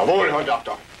comfortable? Jawohl, Herr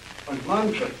Doctor. And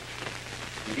Manfred,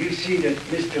 did you see that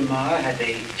Mr. Marr had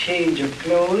a change of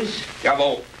clothes?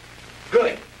 Jawohl.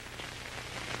 Good.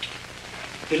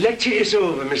 The lecture is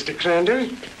over, Mr. Crandall,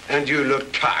 and you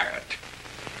look tired.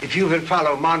 If you will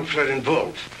follow Manfred and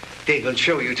Wolf, they will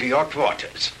show you to your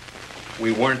quarters.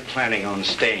 We weren't planning on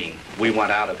staying. We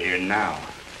want out of here now.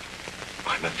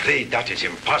 I'm afraid that is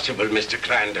impossible, Mr.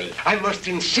 Crandall. I must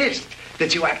insist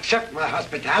that you accept my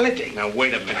hospitality. Now,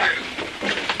 wait a minute.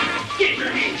 Get your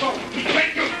hands off me.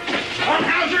 Let go.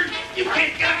 Hauser, you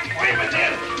can't get away with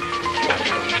this.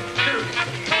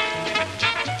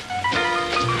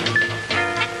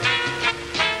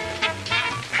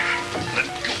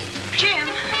 Jim.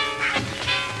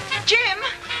 Jim.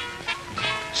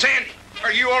 Sandy,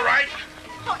 are you all right?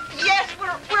 Oh, yes,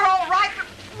 we're all right, but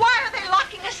why are they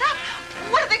locking us up?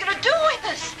 What are they going to do with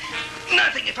us?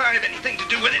 Nothing if I have anything to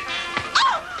do with it.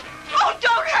 Oh! Oh,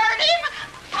 don't hurt him!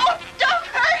 Oh, don't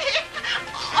hurt him!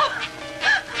 Oh.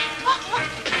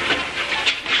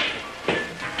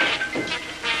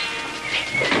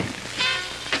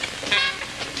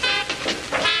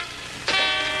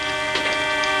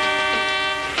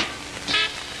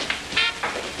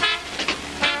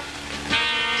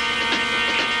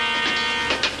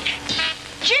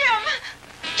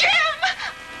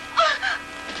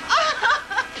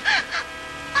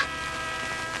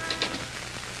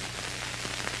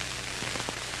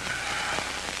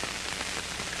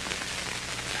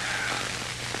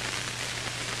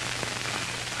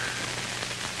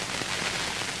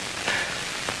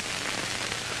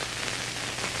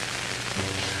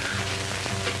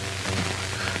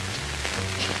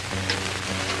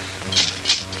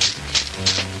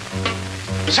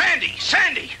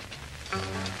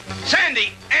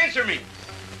 Sandy, answer me.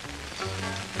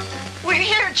 We're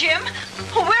here, Jim.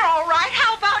 We're all right.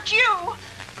 How about you?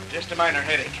 Just a minor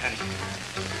headache, honey.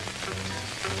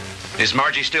 Is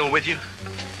Margie still with you?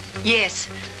 Yes,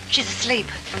 she's asleep.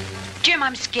 Jim,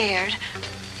 I'm scared.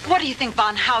 What do you think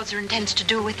Von Hauser intends to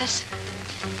do with us?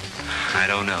 I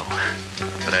don't know.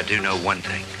 But I do know one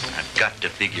thing. I've got to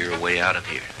figure a way out of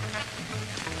here.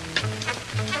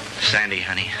 Sandy,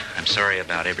 honey, I'm sorry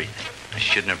about everything. I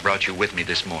shouldn't have brought you with me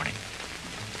this morning.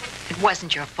 It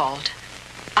wasn't your fault.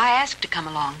 I asked to come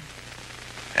along.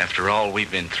 After all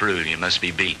we've been through, you must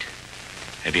be beat.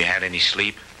 Have you had any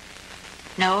sleep?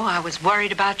 No, I was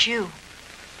worried about you.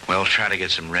 Well, try to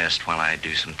get some rest while I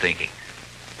do some thinking.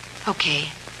 Okay.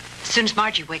 As soon as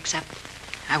Margie wakes up,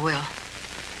 I will.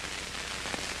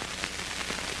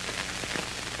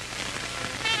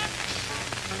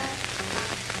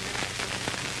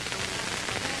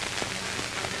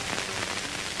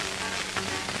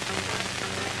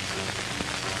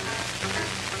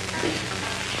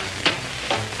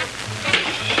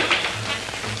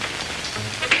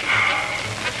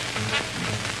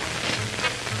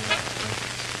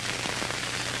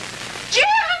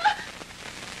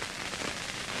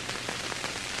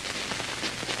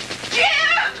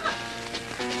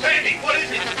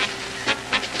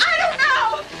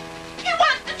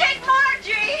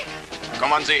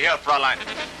 Kommen Sie her, Fräulein.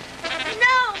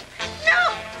 No,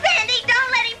 no, Sandy,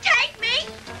 don't let him take me.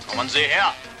 Kommen Sie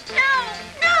her. No,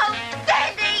 no,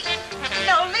 Sandy.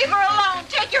 No, leave her alone.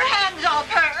 Take your hands off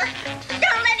her.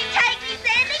 Don't let him take me,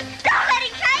 Sandy. Don't let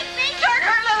him take me. Turn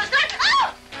her loose.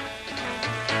 Oh!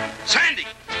 Sandy,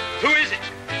 who is it?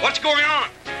 What's going on?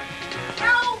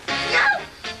 No, no.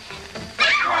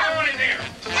 What's going on in there?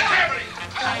 What's happening?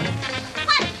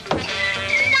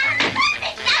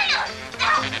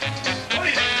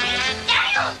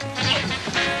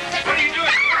 What are you doing?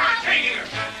 Where are you taking her?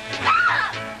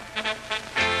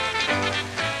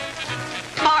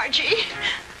 Margie.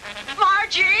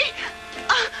 Margie.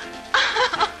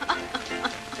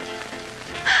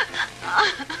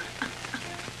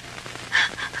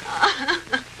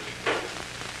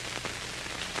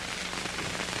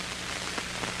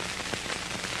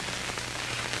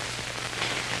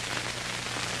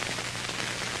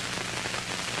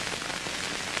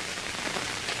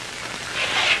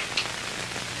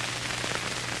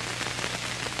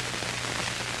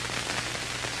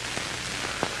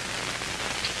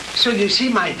 So you see,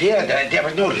 my dear, there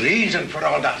was no reason for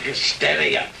all that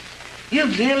hysteria.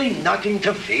 You've really nothing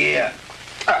to fear.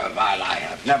 While I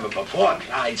have never before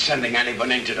tried sending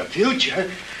anyone into the future,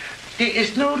 there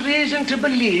is no reason to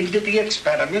believe that the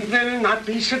experiment will not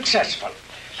be successful.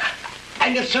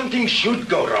 And if something should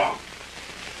go wrong,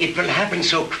 it will happen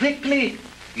so quickly,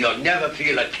 you'll never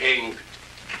feel a thing.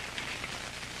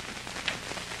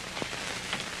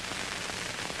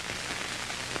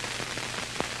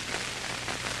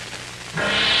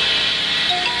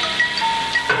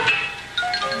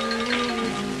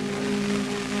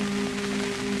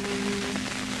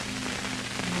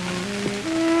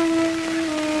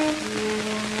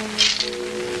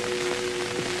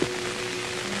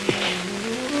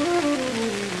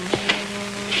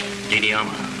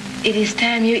 It is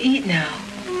time you eat now.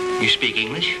 You speak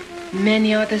English?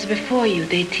 Many others before you,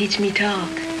 they teach me talk.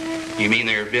 You mean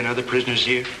there have been other prisoners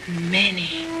here?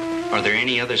 Many. Are there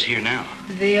any others here now?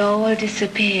 They all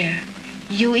disappear.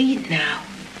 You eat now.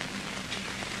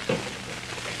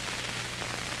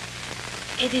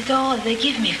 It is all they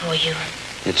give me for you.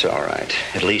 It's all right.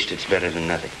 At least it's better than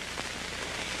nothing.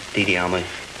 Didi Alma,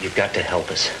 you've got to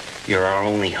help us. You're our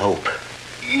only hope.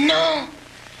 No.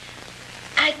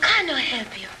 I cannot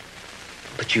help you.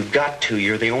 But you've got to.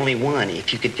 You're the only one.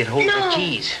 If you could get hold of the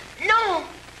keys. No.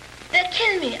 They'll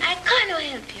kill me. I cannot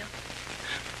help you.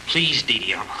 Please,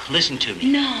 Didi Alma, listen to me.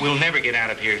 No. We'll never get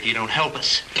out of here if you don't help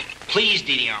us. Please,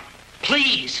 Didi Alma.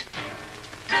 Please.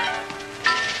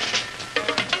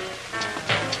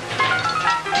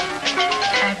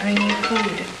 I bring you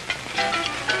food.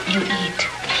 You eat.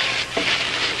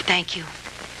 Thank you.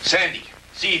 Sandy,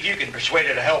 see if you can persuade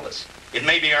her to help us. It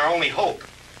may be our only hope.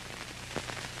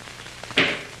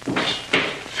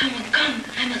 Someone come.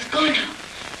 I must go now.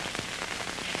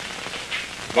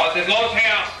 Was ist los,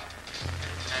 Herr?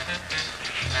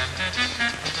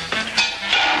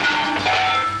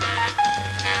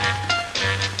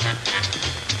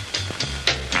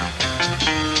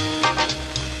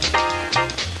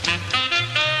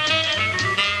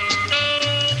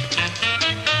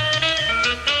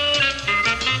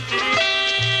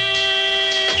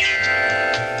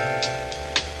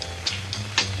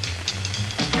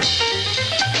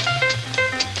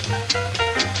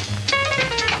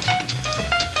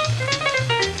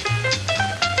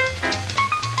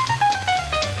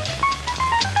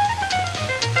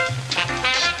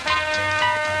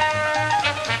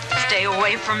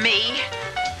 From me.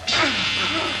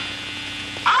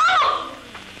 Oh!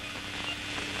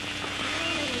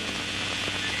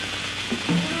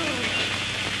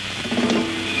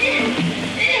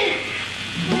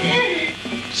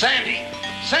 Sandy!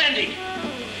 Sandy!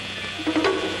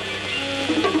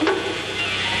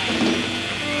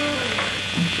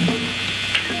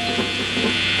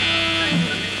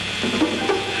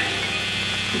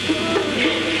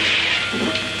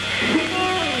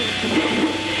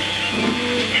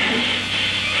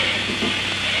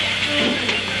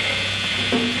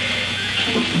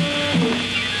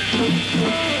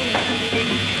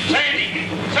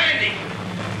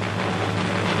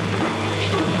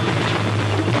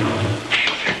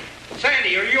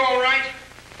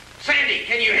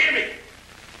 Can you hear me?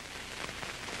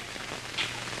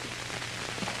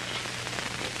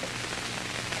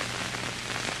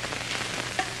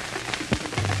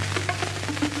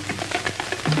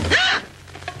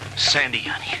 Sandy,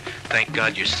 honey, thank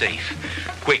God you're safe.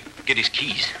 Quick, get his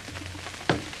keys.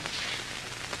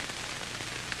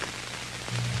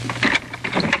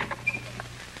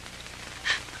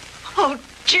 Oh,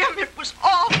 Jim, it was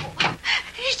awful.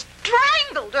 He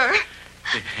strangled her.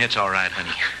 It's all right, honey.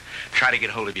 Try to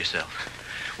get hold of yourself.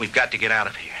 We've got to get out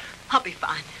of here. I'll be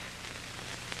fine.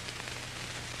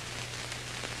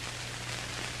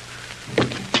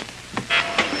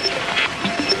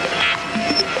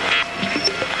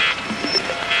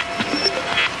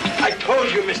 I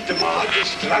told you, Mr. Maud, the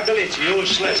struggle is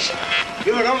useless.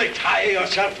 You will only tire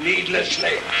yourself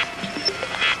needlessly.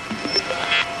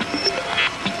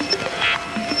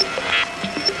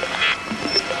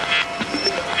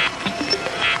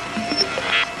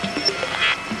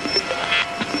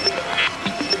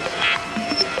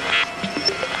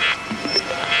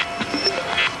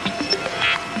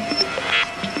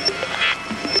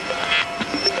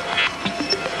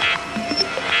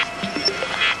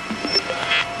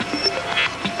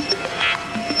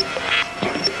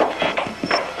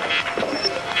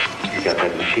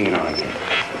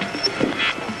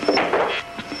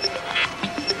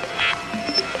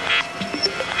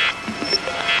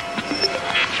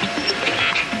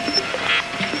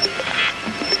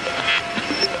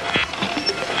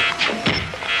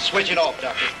 Switch it off,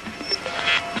 Doctor.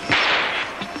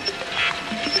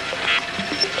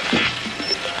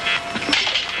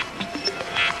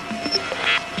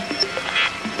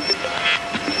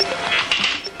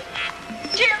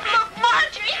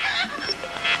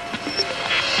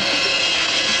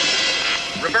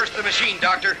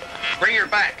 Doctor. Bring her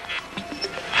back.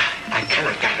 I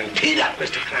cannot guarantee that,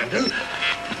 Mr. Crandall.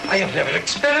 I have never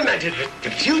experimented with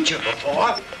the future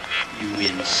before. You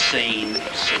insane,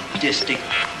 sadistic.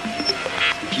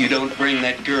 If you don't bring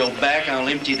that girl back, I'll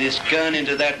empty this gun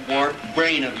into that warped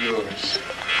brain of yours.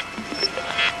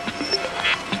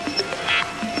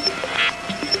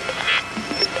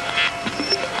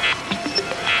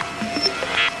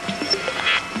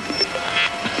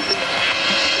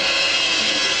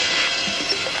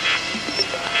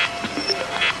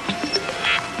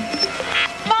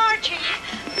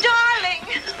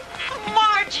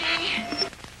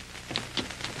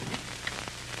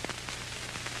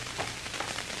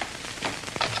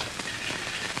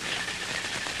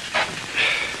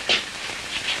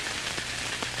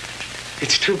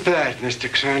 It's too bad, Mr.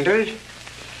 Crandall,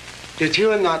 that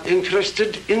you are not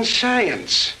interested in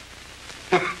science.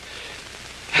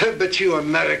 But you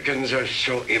Americans are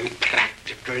so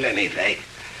impractical anyway.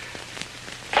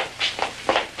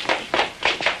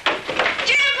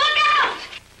 Jim, look out!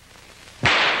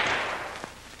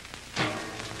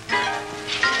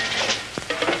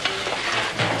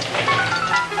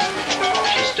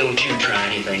 Just don't you try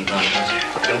anything,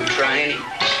 Bunker. Don't try any.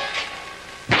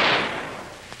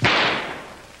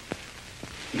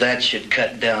 That should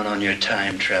cut down on your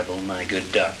time travel, my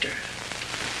good doctor.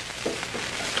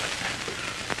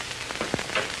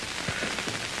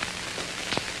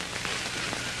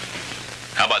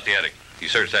 How about the attic? You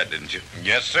searched that, didn't you?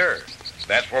 Yes, sir.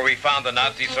 That's where we found the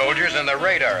Nazi soldiers and the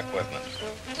radar equipment.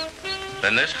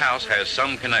 Then this house has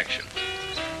some connection.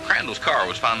 Crandall's car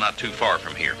was found not too far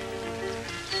from here.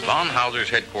 Von Hauser's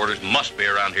headquarters must be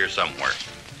around here somewhere.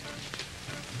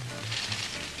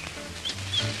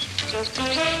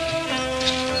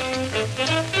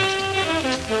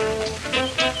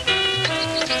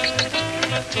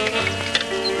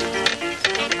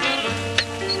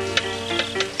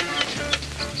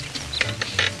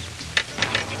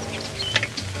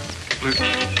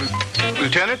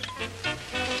 Lieutenant?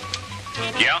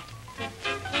 Yeah?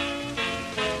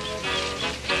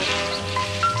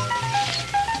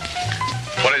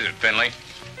 What is it, Finley?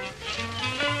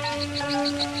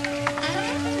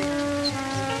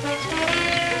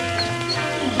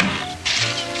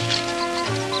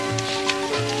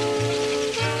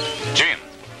 Jim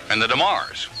and the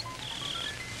DeMars.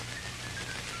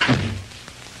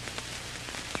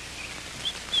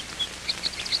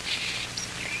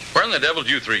 Where in the devil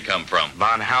did you three come from?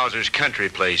 Von Hauser's country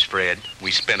place, Fred.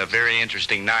 We spent a very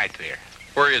interesting night there.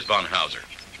 Where is Von Hauser?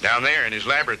 Down there in his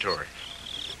laboratory.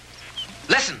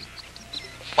 Listen.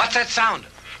 What's that sound?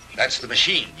 That's the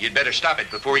machine. You'd better stop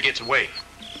it before he gets away.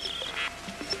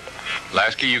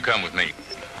 Lasky, you come with me.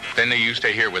 Finley, you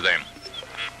stay here with them.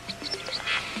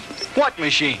 What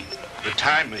machine? The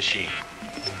time machine.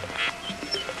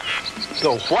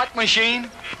 The what machine?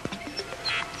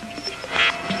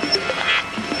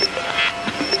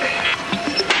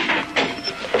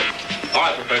 All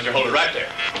right, Professor, hold it right there.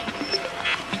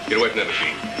 Get away from that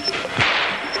machine.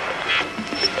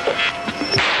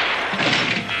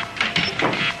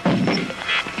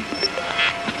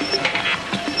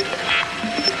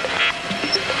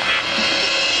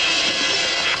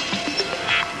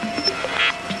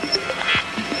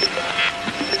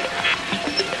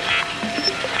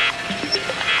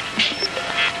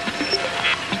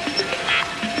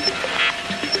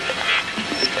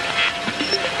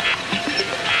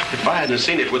 If I hadn't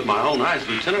seen it with my own eyes,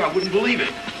 Lieutenant, I wouldn't believe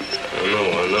it.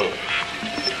 I know.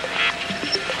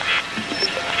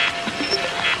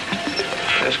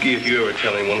 Lasky, if you ever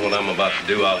tell anyone what I'm about to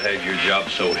do, I'll have your job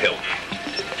so help.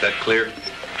 Is that clear?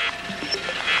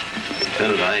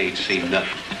 Lieutenant, I ain't seen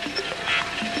nothing.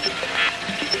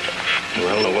 Well,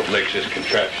 I don't know what makes this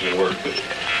contraption work, but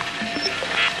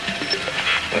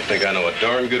I think I know a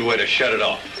darn good way to shut it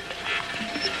off.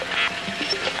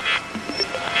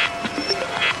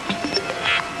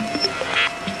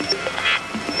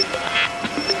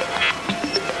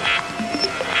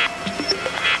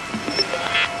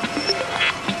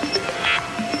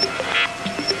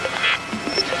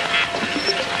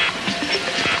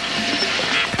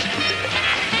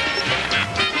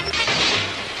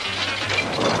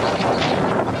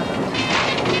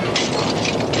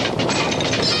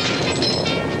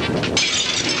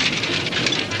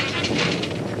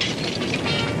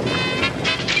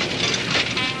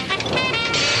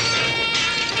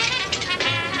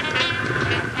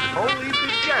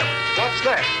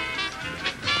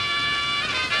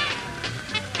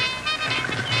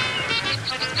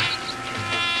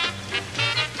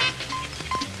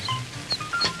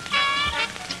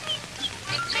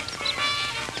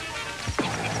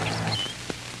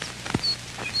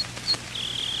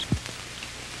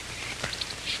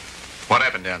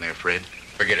 happened down there, Fred?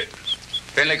 Forget it.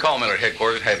 Finley, call Miller at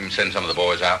headquarters. Have him send some of the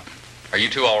boys out. Are you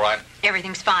two all right?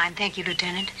 Everything's fine. Thank you,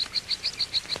 Lieutenant.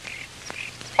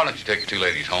 Why don't you take the two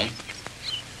ladies home?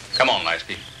 Come on,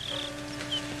 Lasky.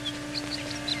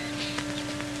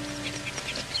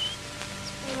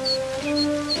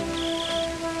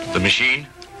 The machine?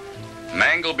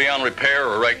 Mangled beyond repair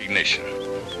or recognition.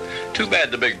 Too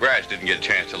bad the big brats didn't get a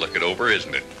chance to look it over,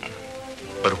 isn't it?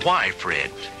 But why,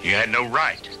 Fred? You had no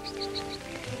right.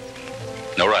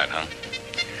 No right, huh?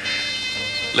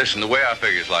 Listen, the way I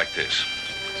figure is like this.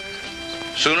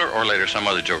 Sooner or later, some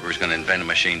other joker is going to invent a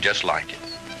machine just like it.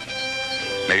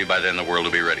 Maybe by then the world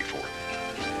will be ready for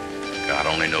it. God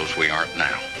only knows we aren't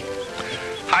now.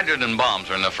 Hydrogen and bombs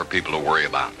are enough for people to worry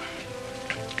about.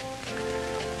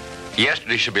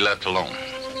 Yesterday should be left alone.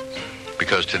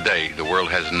 Because today, the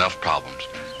world has enough problems.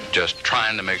 Just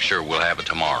trying to make sure we'll have it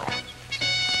tomorrow.